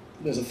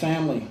 there's a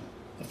family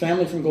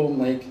from Golden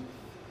Lake.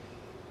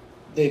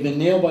 They've been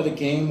nailed by the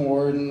game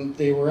warden.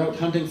 They were out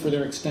hunting for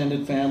their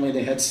extended family.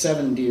 They had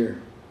 7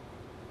 deer.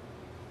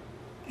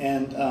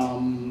 And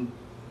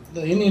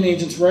the Indian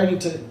agent's writing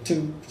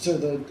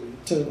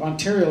to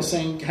Ontario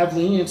saying, have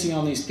leniency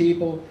on these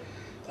people.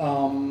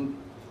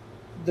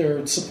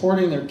 They're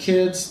supporting their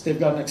kids. They've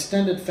got an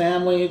extended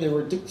family. They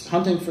were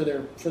hunting for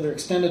their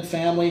extended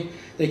family.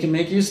 They can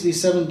make use of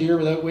these 7 deer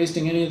without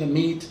wasting any of the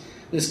meat.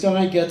 This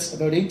guy gets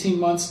about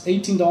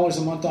 $18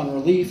 a month on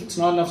relief. It's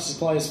not enough to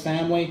supply his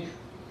family.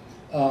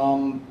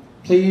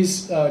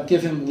 Please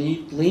give him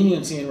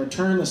leniency and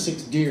return the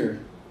 6 deer.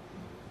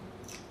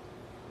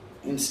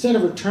 Instead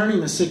of returning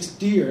the 6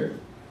 deer,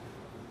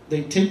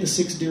 they take the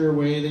 6 deer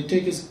away. They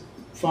take his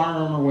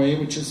firearm away,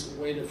 which is a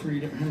way for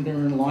him to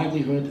earn a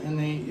livelihood, and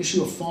they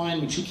issue a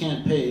fine which he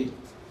can't pay.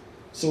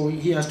 So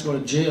he has to go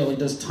to jail. He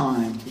does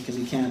time because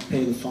he can't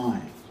pay the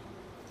fine.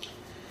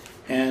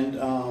 And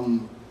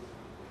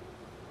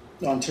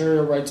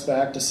Ontario writes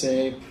back to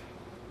say,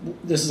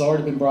 this has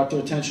already been brought to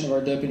attention of our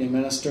deputy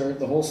minister.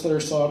 The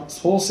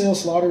wholesale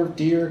slaughter of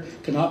deer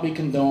cannot be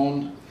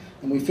condoned,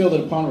 and we feel that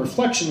upon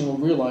reflection we will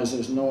realize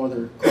there's no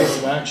other course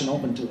of action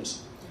open to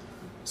us.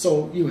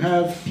 So you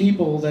have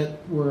people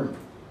that were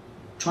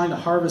trying to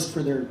harvest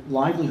for their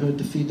livelihood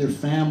to feed their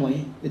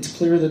family. It's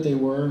clear that they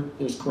were.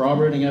 There's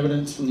corroborating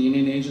evidence from the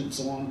Indian agent and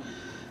so on.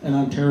 And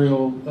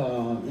Ontario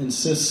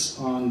insists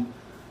on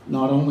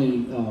not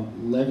only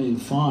levying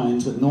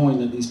fines, but knowing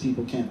that these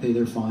people can't pay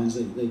their fines,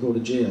 they go to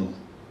jail.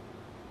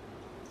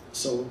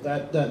 So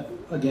that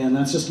again,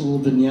 that's just a little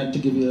vignette to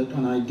give you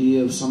an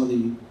idea of some of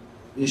the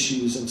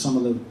issues and some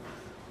of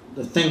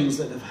the things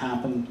that have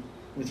happened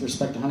with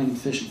respect to hunting and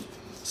fishing.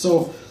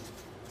 So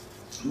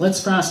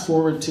let's fast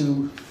forward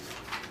to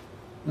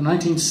the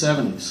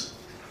 1970s,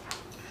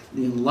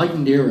 the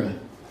Enlightened era.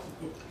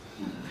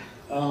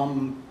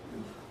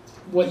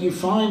 What you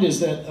find is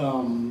that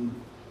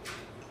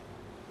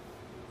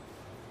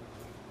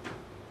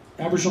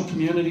Aboriginal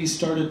communities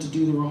started to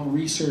do their own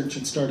research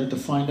and started to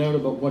find out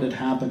about what had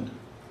happened.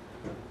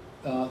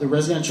 The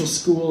residential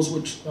schools,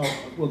 which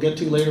we'll get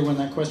to later when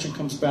that question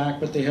comes back,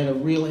 but they had a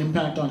real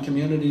impact on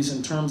communities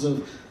in terms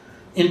of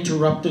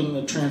interrupting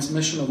the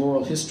transmission of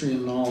oral history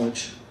and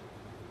knowledge.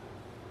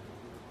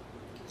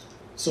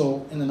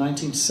 So in the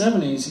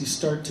 1970s, you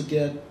start to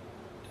get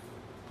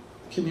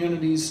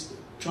communities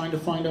trying to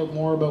find out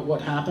more about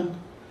what happened.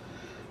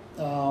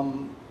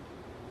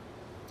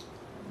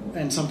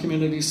 And some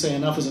communities say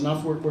enough is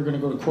enough, we're going to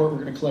go to court, we're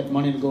going to collect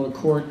money to go to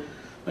court.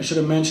 I should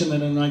have mentioned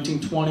that in the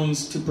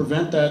 1920s, to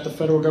prevent that, the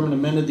federal government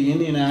amended the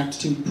Indian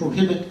Act to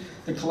prohibit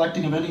the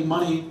collecting of any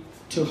money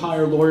to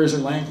hire lawyers or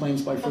land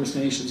claims by First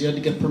Nations. You had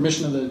to get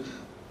permission of the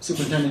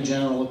Superintendent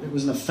General. It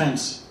was an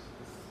offense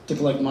to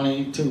collect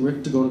money to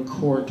go to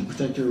court to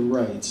protect your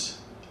rights.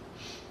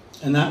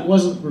 And that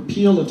wasn't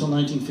repealed until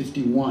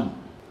 1951.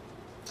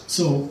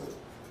 So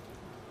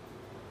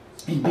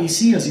in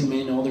BC, as you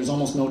may know, there's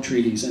almost no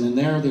treaties. And in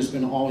there's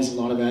been always a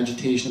lot of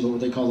agitation about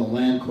what they call the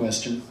land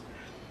question.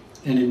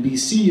 And in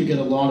BC, you get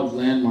a lot of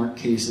landmark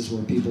cases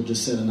where people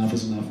just said enough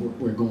is enough,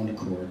 we're going to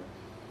court.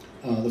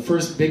 The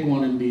first big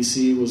one in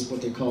BC was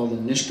what they call the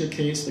Nisga'a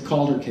case, the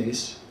Calder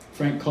case.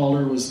 Frank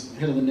Calder was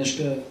head of the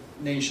Nisga'a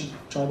Nation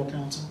Tribal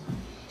Council.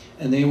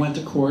 And they went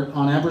to court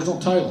on Aboriginal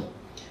title.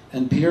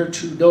 And Pierre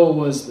Trudeau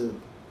was the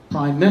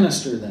prime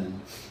minister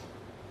then.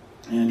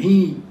 And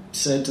he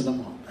said to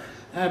them,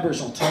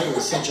 Aboriginal title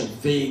is such a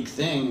vague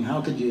thing,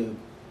 how could you,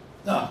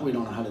 we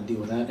don't know how to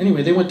deal with that.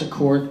 Anyway, they went to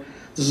court.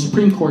 The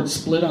Supreme Court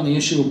split on the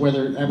issue of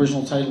whether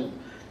Aboriginal title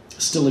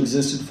still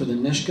existed for the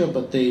Nisga'a,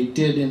 but they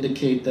did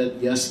indicate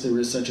that yes, there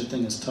is such a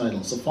thing as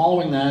title. So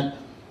following that,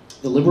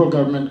 the Liberal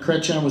government,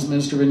 Chrétien was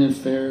Minister of Indian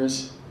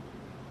Affairs,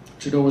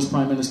 Trudeau was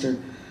Prime Minister,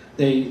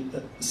 they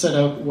set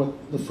out what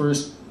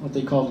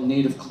they called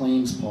Native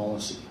Claims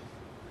Policy.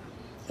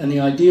 And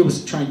the idea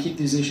was to try and keep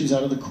these issues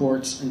out of the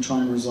courts and try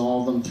and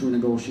resolve them through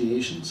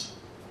negotiations.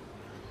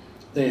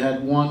 They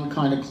had one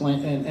kind of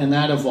claim, and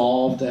that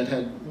evolved,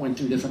 went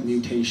through different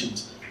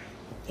mutations.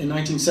 In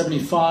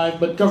 1975,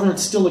 but government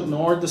still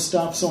ignored the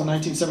stuff, so in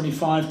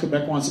 1975,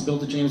 Quebec wants to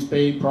build the James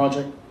Bay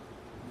project.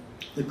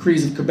 The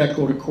Crees of Quebec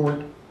go to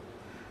court.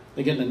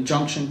 They get an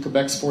injunction.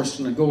 Quebec's forced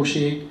to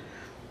negotiate.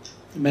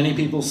 Many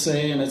people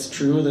say, and it's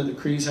true, that the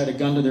Crees had a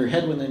gun to their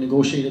head when they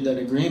negotiated that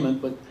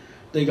agreement, but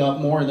they got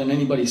more than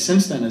anybody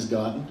since then has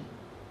gotten.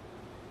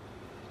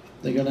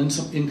 They got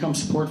income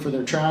support for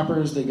their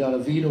trappers. They got a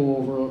veto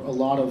over a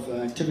lot of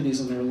activities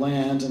in their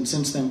lands, and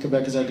since then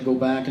Quebec has had to go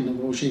back and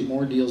negotiate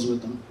more deals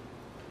with them.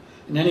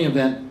 In any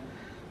event,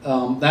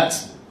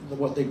 that's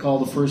what they call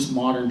the first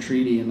modern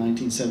treaty in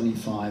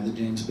 1975, the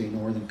James Bay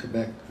Northern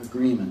Quebec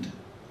Agreement.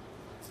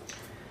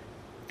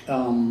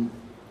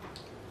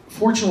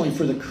 Fortunately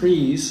for the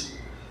Crees,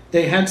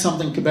 they had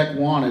something Quebec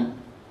wanted,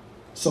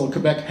 so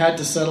Quebec had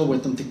to settle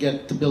with them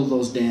to build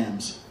those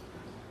dams.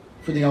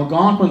 For the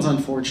Algonquins,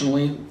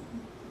 unfortunately,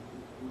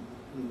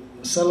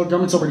 the settler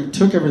governments already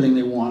took everything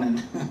they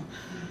wanted.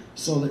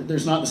 So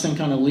there's not the same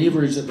kind of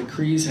leverage that the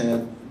Crees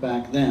had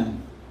back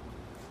then.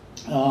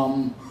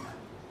 In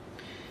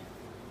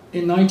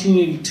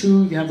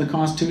 1982, you have the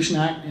Constitution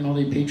Act.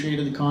 They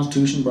patriated the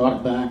Constitution, brought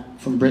it back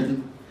from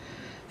Britain.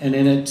 And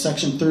in it,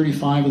 Section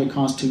 35 of the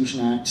Constitution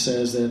Act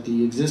says that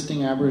the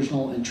existing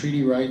Aboriginal and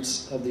treaty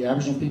rights of the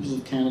Aboriginal peoples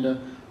of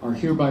Canada are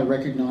hereby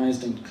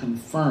recognized and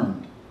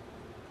confirmed.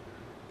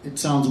 It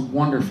sounds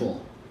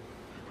wonderful.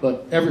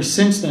 But ever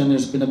since then,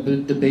 there's been a bit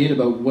of debate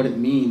about what it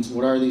means.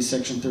 What are these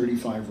Section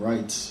 35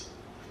 rights?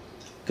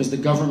 Because the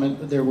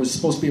government, there was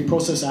supposed to be a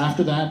process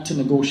after that to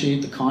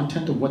negotiate the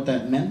content of what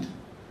that meant.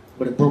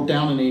 But it broke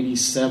down in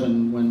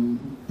 87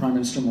 when Prime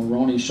Minister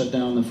Mulroney shut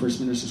down the First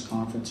Ministers'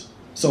 Conference.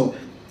 So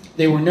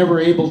they were never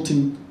able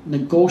to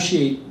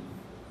negotiate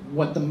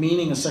what the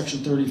meaning of Section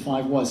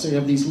 35 was. So you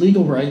have these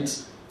legal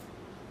rights,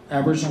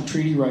 Aboriginal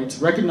treaty rights,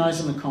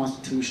 recognized in the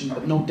Constitution,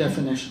 but no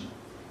definition.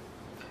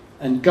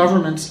 And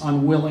governments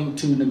unwilling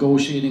to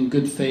negotiate in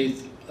good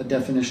faith a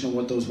definition of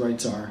what those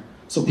rights are.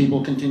 So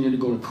people continue to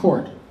go to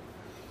court.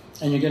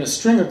 And you get a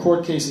string of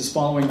court cases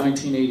following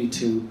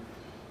 1982.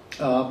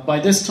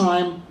 By this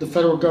time, the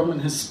federal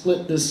government has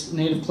split this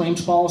Native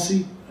Claims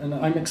Policy, and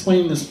I'm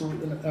explaining this for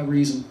a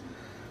reason.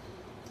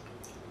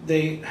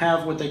 They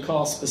have what they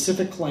call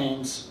specific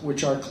claims,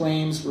 which are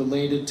claims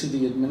related to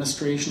the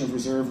administration of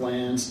reserve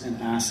lands and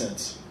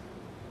assets.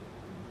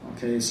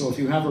 Okay, so if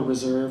you have a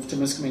reserve,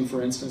 Temiskaming,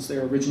 for instance,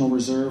 their original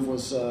reserve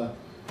was,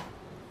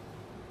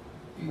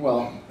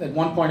 Well, at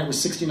one point it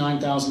was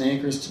 69,000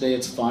 acres. Today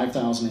it's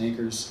 5,000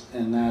 acres.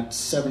 And that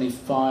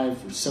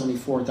 75 or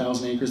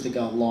 74,000 acres that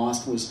got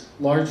lost was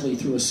largely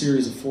through a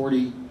series of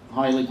 40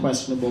 highly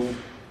questionable,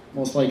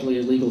 most likely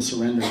illegal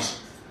surrenders.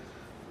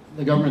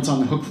 The government's on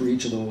the hook for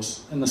each of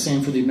those, and the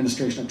same for the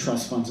administration of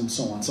trust funds and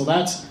so on. So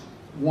that's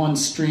one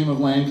stream of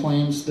land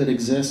claims that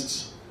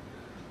exists.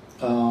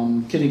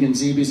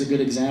 Kittigan-Zibi is a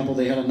good example.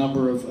 They had a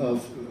number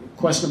of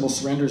questionable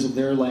surrenders of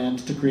their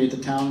land to create the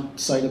town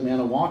site of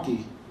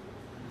Maniwaki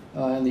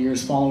in the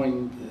years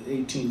following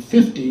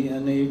 1850,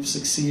 and they've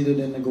succeeded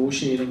in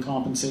negotiating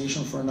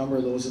compensation for a number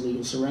of those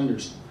illegal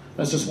surrenders.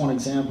 That's just one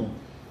example.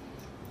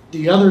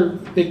 The other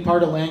big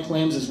part of land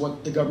claims is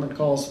what the government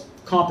calls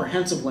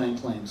comprehensive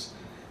land claims,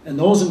 and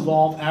those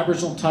involve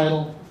Aboriginal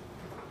title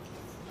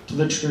to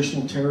the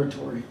traditional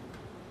territory.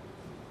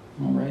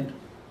 All right.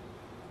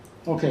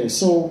 Okay,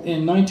 so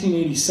in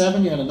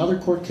 1987, you had another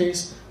court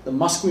case. The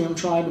Musqueam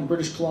tribe in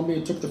British Columbia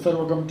took the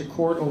federal government to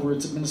court over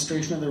its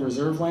administration of their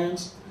reserve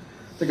lands.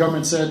 The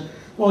government said,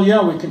 well,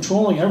 yeah, we're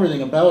controlling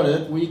everything about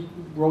it. We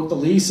wrote the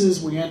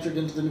leases, we entered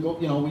into the,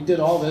 we did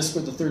all this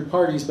with the third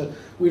parties, but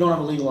we don't have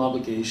a legal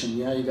obligation.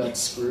 Yeah, you got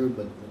screwed,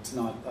 but it's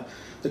not.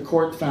 The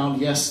court found,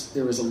 yes,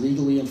 there is a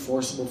legally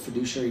enforceable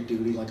fiduciary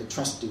duty, like a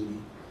trust duty.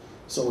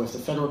 So if the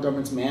federal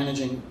government's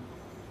managing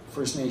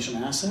First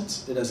Nation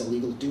assets, it has a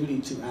legal duty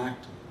to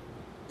act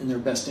in their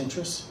best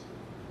interests.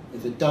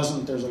 If it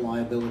doesn't, there's a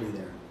liability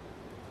there.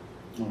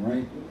 All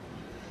right?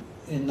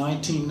 In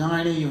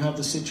 1990, you have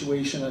the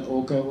situation at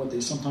Oka, what they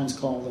sometimes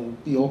call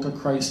the Oka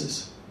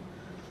crisis.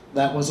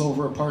 That was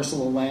over a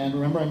parcel of land.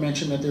 Remember I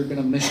mentioned that there had been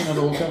a mission at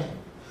Oka?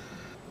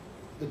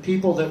 The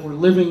people that were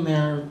living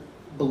there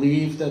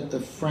believed that the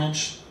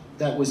French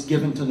that was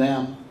given to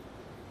them,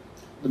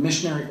 the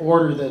missionary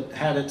order that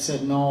had it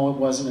said, no, it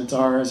wasn't, it's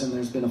ours, and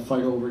there's been a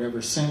fight over it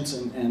ever since,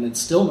 and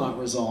it's still not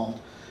resolved.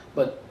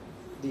 But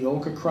the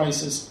Oka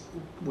crisis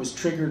was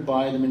triggered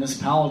by the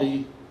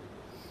municipality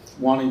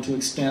wanting to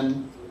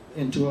extend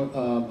into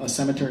a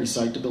cemetery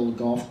site to build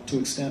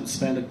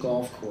expand a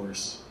golf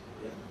course.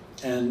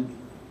 And,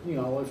 if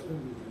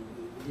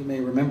you may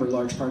remember,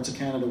 large parts of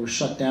Canada were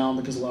shut down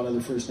because a lot of the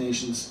First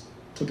Nations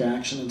took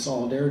action in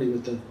solidarity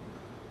with the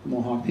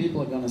Mohawk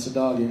people at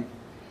Gunnesadagi.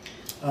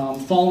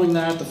 Following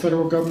that, the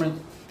federal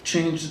government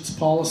changed its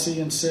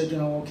policy and said,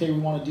 okay, we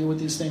want to deal with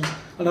these things.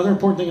 Another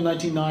important thing in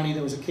 1990,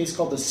 there was a case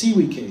called the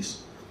Siwi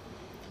case.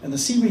 And the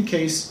Siwi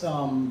case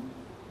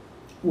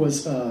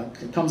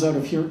comes out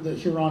of the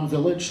Huron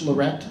village,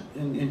 Lorette,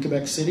 in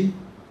Quebec City.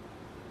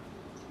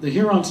 The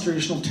Huron's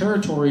traditional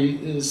territory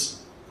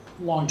is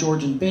along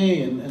Georgian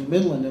Bay and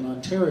Midland in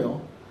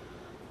Ontario,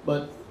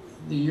 but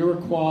the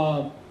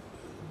Iroquois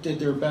did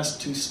their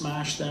best to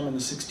smash them in the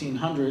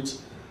 1600s.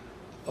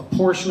 A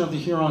portion of the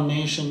Huron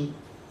Nation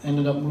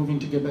ended up moving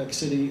to Quebec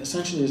City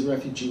essentially as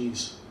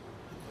refugees.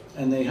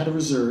 And they had a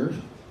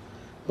reserve,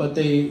 but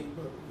they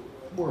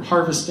were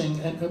harvesting.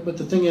 But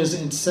the thing is,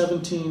 in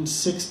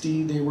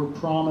 1760, they were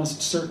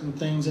promised certain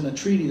things in a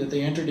treaty that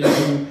they entered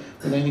into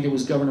with, I think it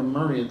was Governor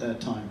Murray at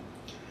that time.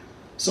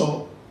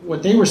 So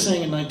what they were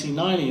saying in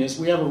 1990 is,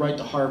 we have a right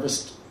to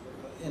harvest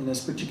in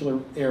this particular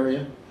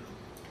area.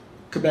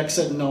 Quebec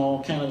said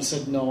no, Canada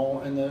said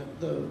no, and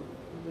the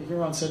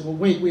Huron said, well,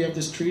 wait, we have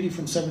this treaty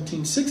from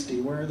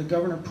 1760 where the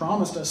governor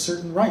promised us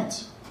certain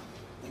rights.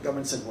 The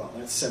government said, well,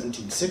 that's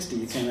 1760.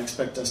 You can't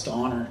expect us to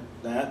honor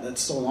that.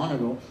 That's so long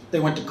ago. They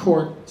went to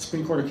court.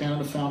 Supreme Court of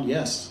Canada found,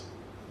 yes,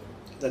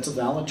 that's a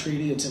valid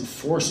treaty. It's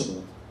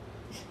enforceable.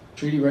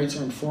 Treaty rights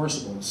are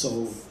enforceable.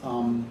 So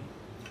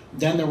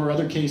then there were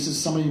other cases.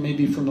 Some of you may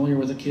be familiar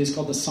with a case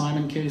called the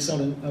Simon case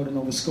out in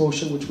Nova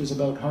Scotia, which was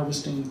about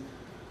harvesting.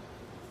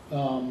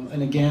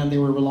 And again, they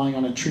were relying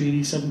on a treaty,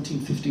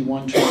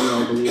 1751 treaty,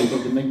 I believe,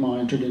 that the Mi'kmaq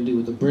entered into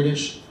with the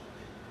British.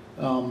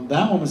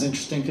 That one was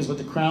interesting because what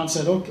the Crown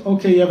said,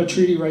 okay, you have a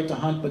treaty right to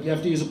hunt, but you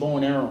have to use a bow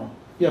and arrow.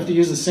 You have to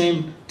use the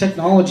same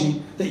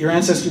technology that your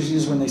ancestors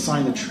used when they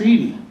signed the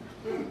treaty.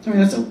 I mean,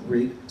 that's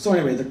outrageous. So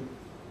anyway,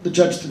 the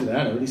judge threw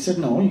that out. He said,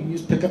 no, you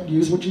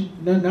use what you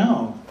know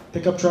now.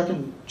 Pickup truck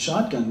and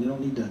shotgun. You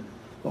don't need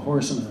a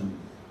horse and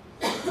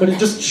a... But it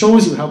just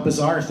shows you how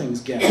bizarre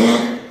things get.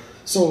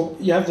 So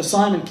you have the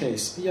Simon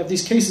case. You have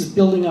these cases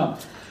building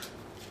up.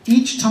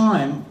 Each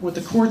time, what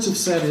the courts have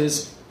said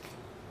is,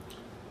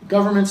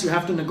 governments, you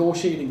have to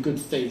negotiate in good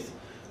faith.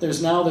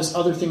 There's now this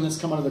other thing that's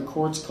come out of the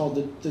courts called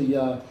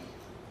the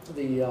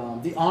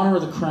honor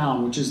of the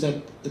crown, which is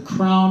that the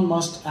crown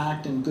must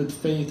act in good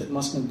faith. It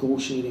must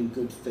negotiate in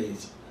good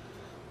faith.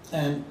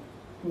 And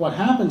what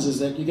happens is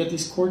that you get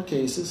these court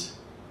cases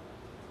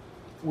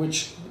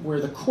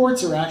where the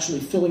courts are actually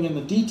filling in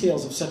the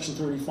details of Section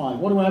 35.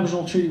 What do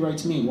Aboriginal treaty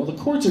rights mean? Well,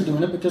 the courts are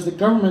doing it because the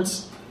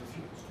governments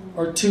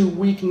are too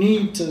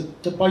weak-kneed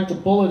to bite the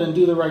bullet and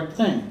do the right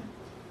thing.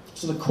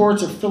 So the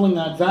courts are filling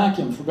that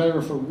vacuum, for better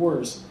or for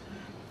worse.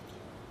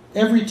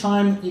 Every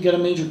time you get a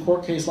major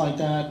court case like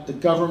that, the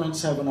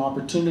governments have an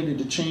opportunity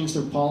to change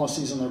their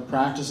policies and their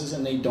practices,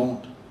 and they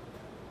don't,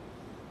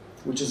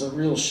 which is a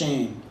real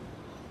shame.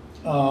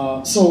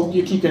 So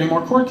you keep getting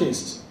more court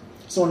cases.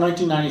 So in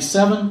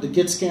 1997, the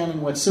Gitskan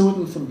and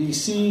Wet'suwet'en from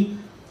BC,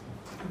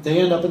 they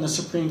end up in the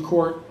Supreme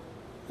Court,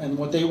 and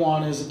what they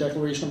want is a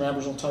declaration of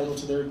Aboriginal title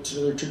to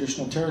their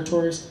traditional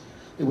territories.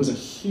 It was a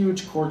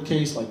huge court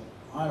case, like,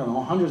 I don't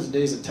know, hundreds of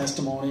days of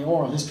testimony,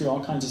 oral history,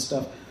 all kinds of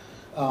stuff.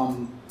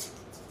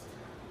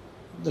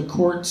 The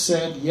court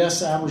said,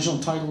 yes, Aboriginal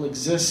title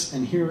exists,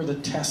 and here are the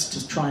tests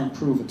to try and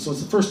prove it. So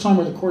it's the first time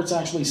where the court's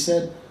actually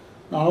said,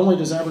 not only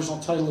does Aboriginal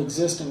title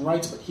exist in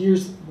rights, but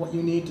here's what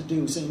you need to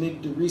do. So you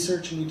need to do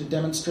research, you need to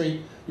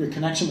demonstrate your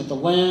connection with the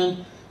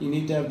land, you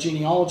need to have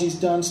genealogies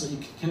done so that you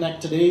can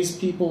connect today's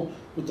people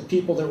with the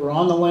people that were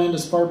on the land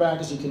as far back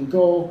as you can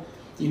go.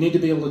 You need to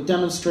be able to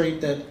demonstrate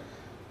that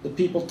the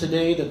people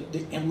today, that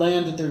the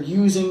land that they're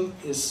using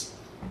is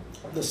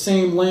the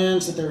same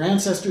lands that their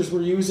ancestors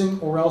were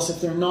using, or else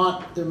if they're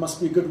not, there must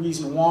be a good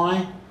reason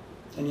why,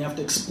 and you have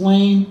to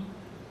explain.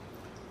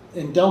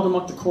 In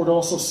Delgamuukw, the court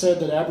also said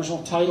that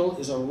Aboriginal title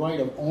is a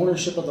right of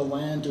ownership of the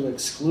land to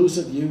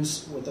exclusive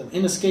use with an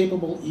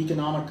inescapable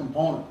economic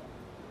component.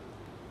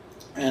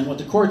 And what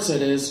the court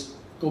said is,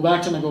 go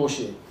back to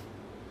negotiate.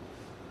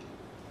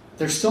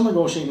 They're still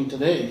negotiating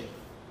today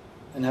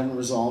and haven't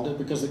resolved it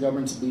because the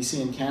governments of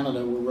BC and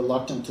Canada were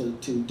reluctant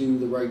to do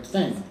the right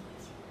thing.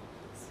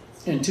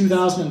 In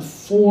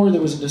 2004,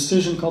 there was a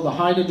decision called the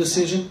Haida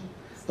decision.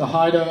 The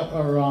Haida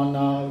are on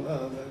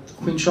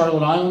Queen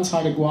Charlotte Islands,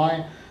 Haida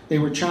Gwaii. They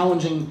were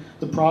challenging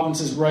the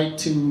province's right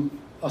to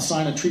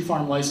assign a tree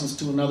farm license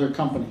to another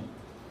company.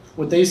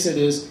 What they said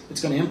is, it's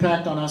going to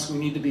impact on us, we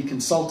need to be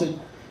consulted.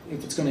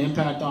 If it's going to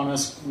impact on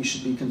us, we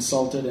should be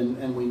consulted,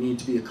 and we need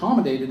to be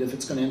accommodated if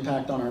it's going to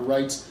impact on our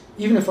rights.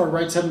 Even if our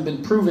rights haven't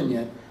been proven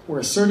yet, we're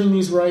asserting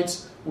these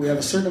rights, we have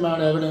a certain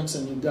amount of evidence,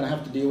 and you're going to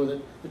have to deal with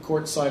it. The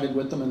court sided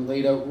with them and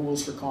laid out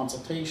rules for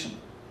consultation.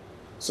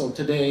 So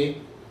today,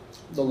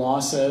 the law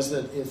says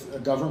that if a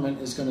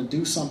government is going to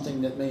do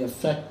something that may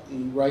affect the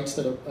rights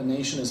that a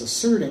nation is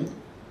asserting,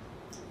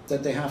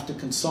 that they have to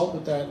consult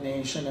with that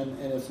nation,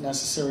 and if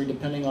necessary,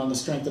 depending on the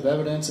strength of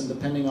evidence and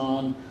depending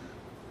on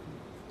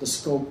the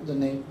scope,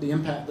 the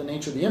impact, the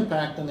nature of the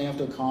impact, then they have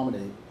to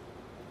accommodate.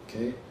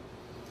 Okay.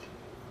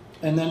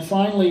 And then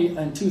finally,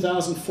 in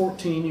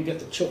 2014, you get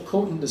the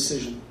Chilcotin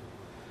decision,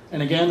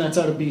 and again, that's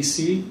out of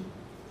BC,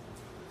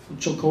 the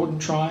Chilcotin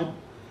tribe.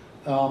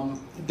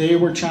 They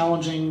were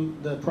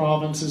challenging the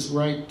province's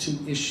right to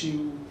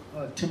issue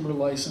a timber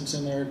license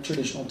in their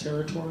traditional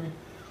territory.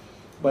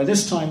 By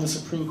this time, the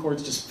Supreme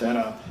Court's just fed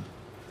up.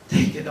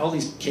 They get all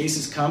these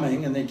cases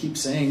coming, and they keep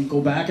saying,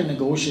 go back and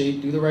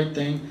negotiate, do the right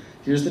thing,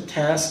 here's the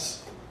tests.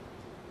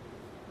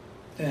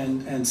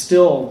 And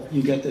still,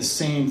 you get this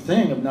same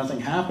thing of nothing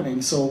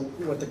happening. So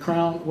what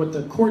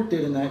the court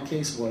did in that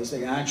case was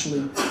they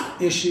actually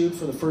issued,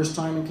 for the first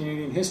time in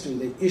Canadian history,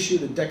 they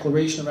issued a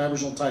declaration of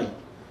Aboriginal title.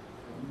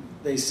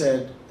 They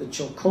said the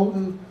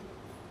Chilcotin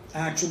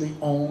actually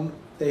own,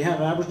 they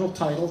have Aboriginal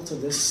title to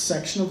this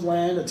section of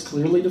land. It's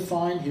clearly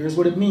defined. Here's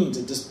what it means.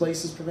 It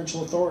displaces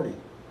provincial authority.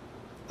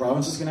 The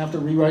province is going to have to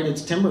rewrite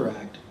its Timber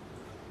Act.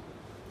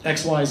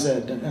 X, Y, Z,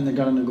 and they've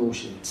got to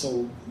negotiate.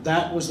 So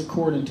that was the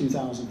court in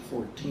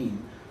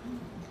 2014.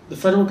 The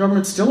federal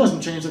government still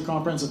hasn't changed their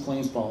comprehensive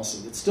claims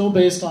policy. It's still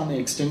based on the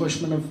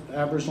extinguishment of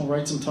Aboriginal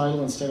rights and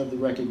title instead of the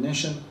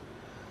recognition.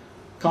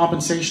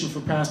 Compensation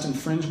for past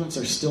infringements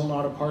are still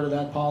not a part of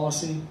that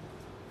policy.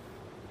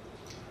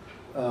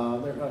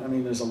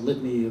 There's a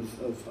litany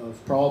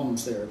of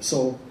problems there.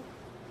 So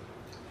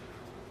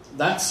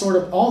that's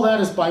all that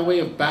is by way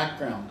of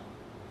background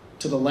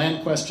to the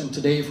land question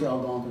today for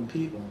Algonquin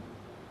people,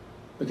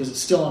 because it's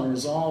still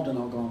unresolved in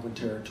Algonquin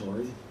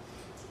territory.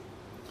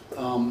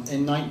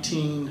 In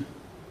the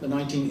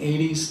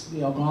 1980s,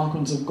 the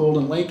Algonquins of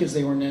Golden Lake, as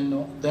they were then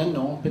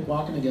known,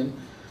 Pikwakanagan,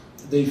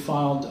 they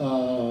filed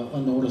a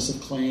notice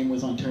of claim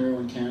with Ontario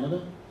and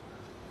Canada.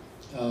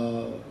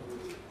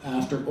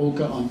 After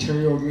Oka,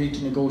 Ontario agreed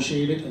to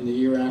negotiate it, and the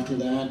year after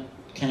that,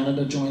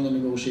 Canada joined the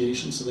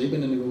negotiations. So they've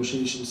been in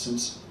negotiations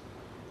since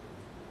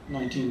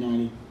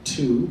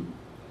 1992.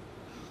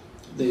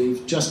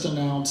 They've just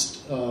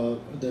announced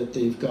that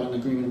they've got an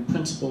agreement in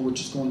principle,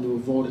 which is going to a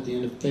vote at the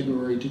end of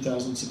February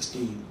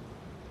 2016.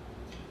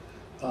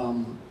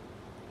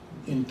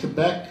 In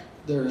Quebec,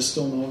 there are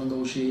still no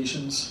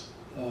negotiations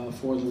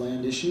for the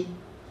land issue.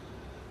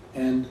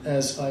 And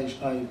as I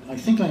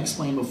think I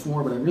explained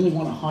before, but I really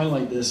want to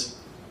highlight this.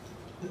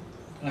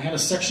 I had a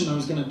section I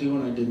was going to do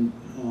and I didn't.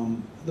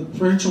 The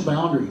provincial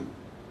boundary.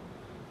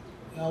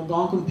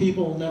 Algonquin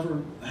people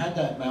never had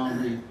that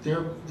boundary.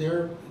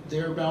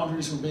 Their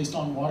boundaries were based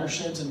on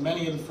watersheds, and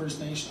many of the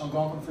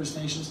Algonquin First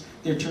Nations,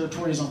 their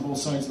territories on both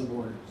sides of the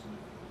border.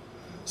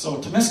 So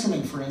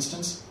Temiskaming, for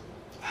instance,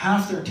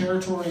 half their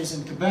territory is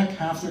in Quebec,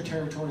 half their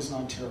territory is in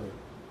Ontario.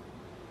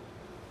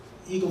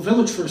 Eagle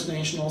Village First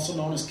Nation, also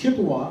known as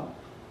Kippawa,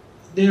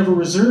 they have a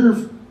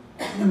reserve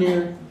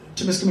near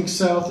Temiskaming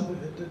South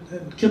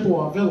at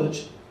Kippawa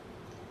Village,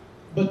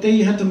 but they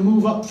had to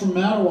move up from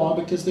Mattawa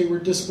because they were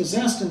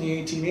dispossessed in the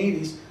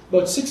 1880s.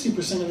 About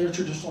 60% of their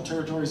traditional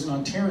territory is in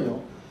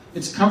Ontario.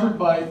 It's covered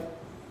by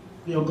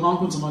the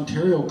Algonquins of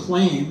Ontario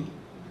claim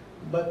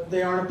but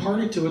they aren't a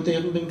party to it. They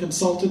haven't been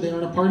consulted. They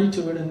aren't a party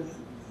to it, and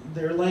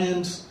their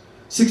lands,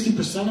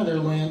 60% of their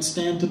lands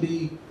stand to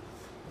be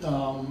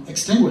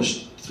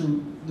extinguished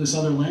through this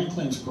other land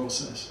claims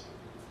process.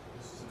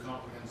 This is a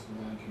comprehensive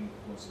land claim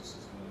process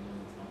that's going on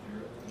in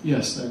Ontario.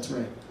 Yes, that's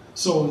right.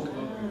 So,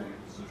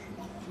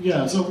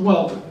 yeah, so,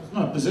 well, it's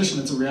not a position,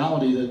 it's a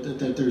reality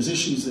that there's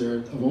issues there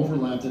of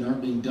overlap that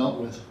aren't being dealt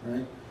with,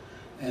 right?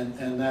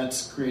 And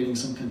that's creating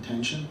some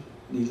contention,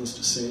 needless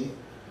to say.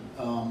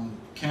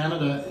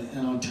 Canada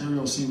and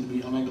Ontario seem to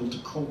be unable to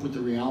cope with the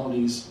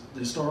realities,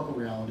 the historical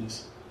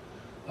realities.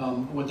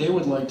 What they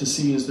would like to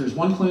see is there's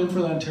one claim for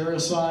the Ontario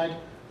side,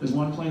 there's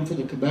one claim for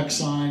the Quebec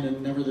side,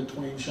 and never the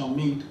twain shall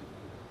meet.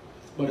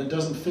 But it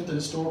doesn't fit the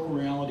historical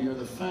reality or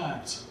the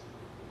facts.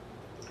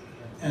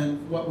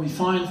 And what we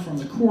find from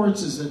the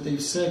courts is that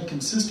they've said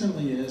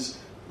consistently is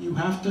you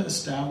have to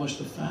establish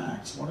the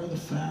facts. What are the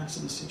facts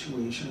of the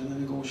situation? And the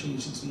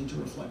negotiations need to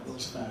reflect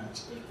those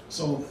facts.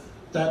 So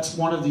that's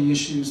one of the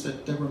issues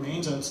that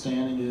remains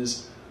outstanding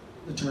is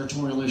the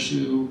territorial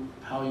issue,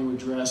 how you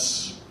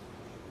address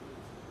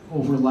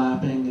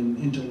overlapping and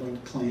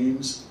interlinked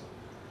claims.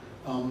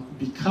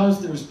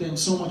 Because there's been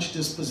so much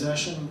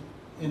dispossession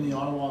in the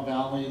Ottawa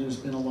Valley, there's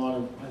been a lot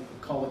of, I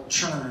call it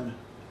churn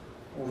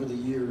over the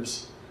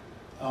years.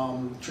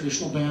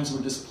 Traditional bands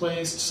were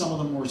displaced, some of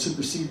them were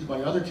superseded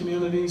by other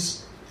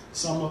communities.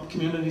 Some of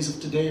communities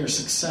of today are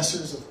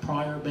successors of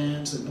prior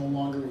bands that no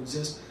longer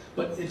exist.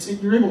 But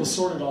you're able to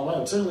sort it all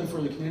out, certainly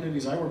for the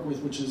communities I work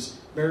with, which is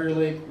Barrier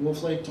Lake,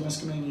 Wolf Lake,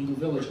 Temiskaming, Eagle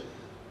Village.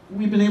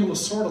 We've been able to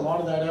sort a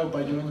lot of that out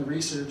by doing the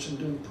research and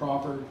doing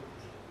proper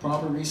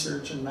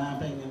research and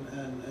mapping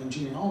and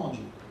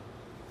genealogy.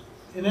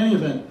 In any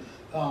event,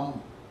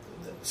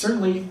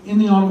 certainly in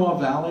the Ottawa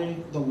Valley,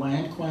 the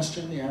land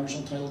question, the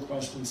Aboriginal title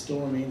question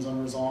still remains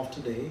unresolved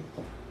today.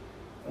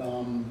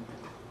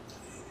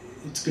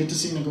 It's good to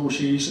see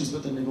negotiations,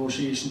 but the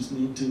negotiations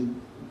need to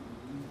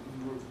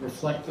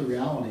reflect the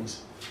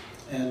realities.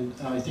 And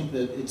I think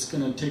that it's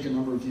going to take a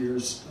number of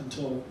years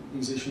until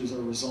these issues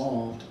are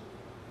resolved.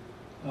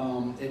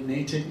 It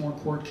may take more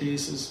court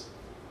cases.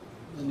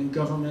 The new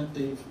government,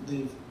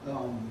 they've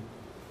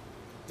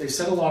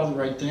said a lot of the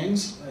right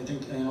things. I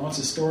think it's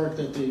historic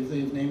that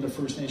they've named a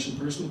First Nation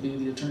person to be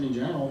the Attorney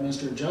General,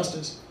 Minister of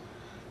Justice.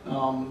 A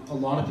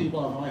lot of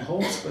people have high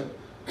hopes, but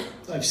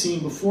I've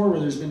seen before where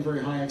there's been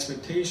very high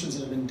expectations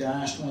that have been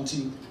dashed once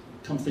you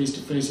come face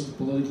to face with the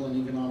political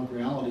and economic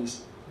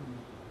realities.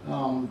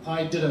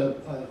 I did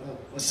a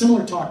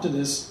similar talk to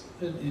this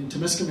in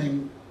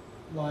Temiskaming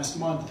last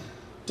month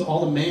to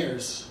all the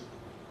mayors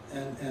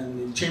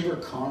and the Chamber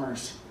of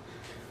Commerce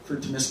for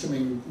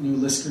Temiskaming, New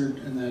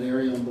Liskeard, and that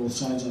area on both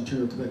sides of the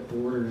Ontario-Quebec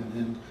border,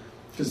 and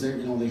because they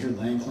hear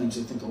land claims,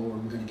 they think, oh,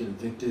 we're going to get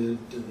evicted.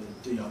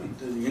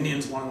 The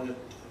Indians wanted to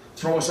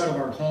throw us out of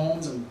our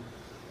homes, and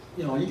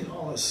you get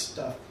all this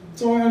stuff.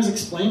 So I was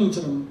explaining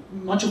to them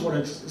much of what I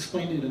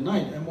explained to you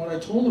tonight, and what I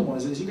told them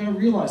was, you got to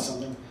realize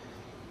something.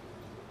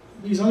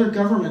 These other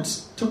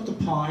governments took the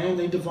pie and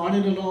they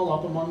divided it all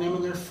up among them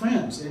and their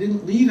friends. They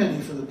didn't leave any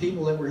for the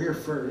people that were here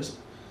first.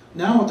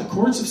 Now what the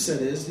courts have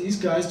said is, these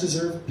guys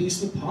deserve a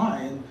piece of the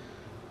pie, and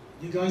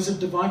you guys have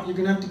divided, you're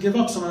going to have to give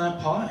up some of that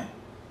pie.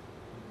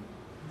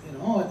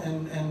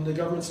 And the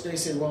governments today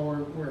say, well,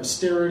 we're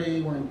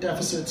austerity, we're in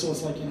deficit, so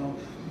it's like,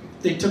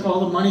 they took all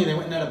the money, they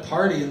went and had a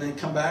party, and they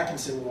come back and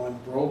say, well, I'm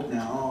broke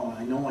now,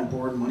 I know I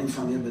borrowed money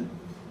from you,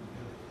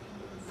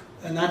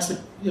 but... And that's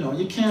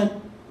you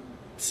can't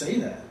say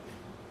that.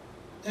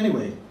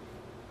 Anyway,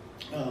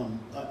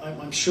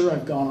 I'm sure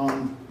I've gone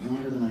on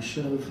longer than I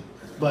should have,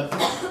 but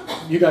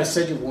you guys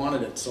said you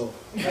wanted it, so...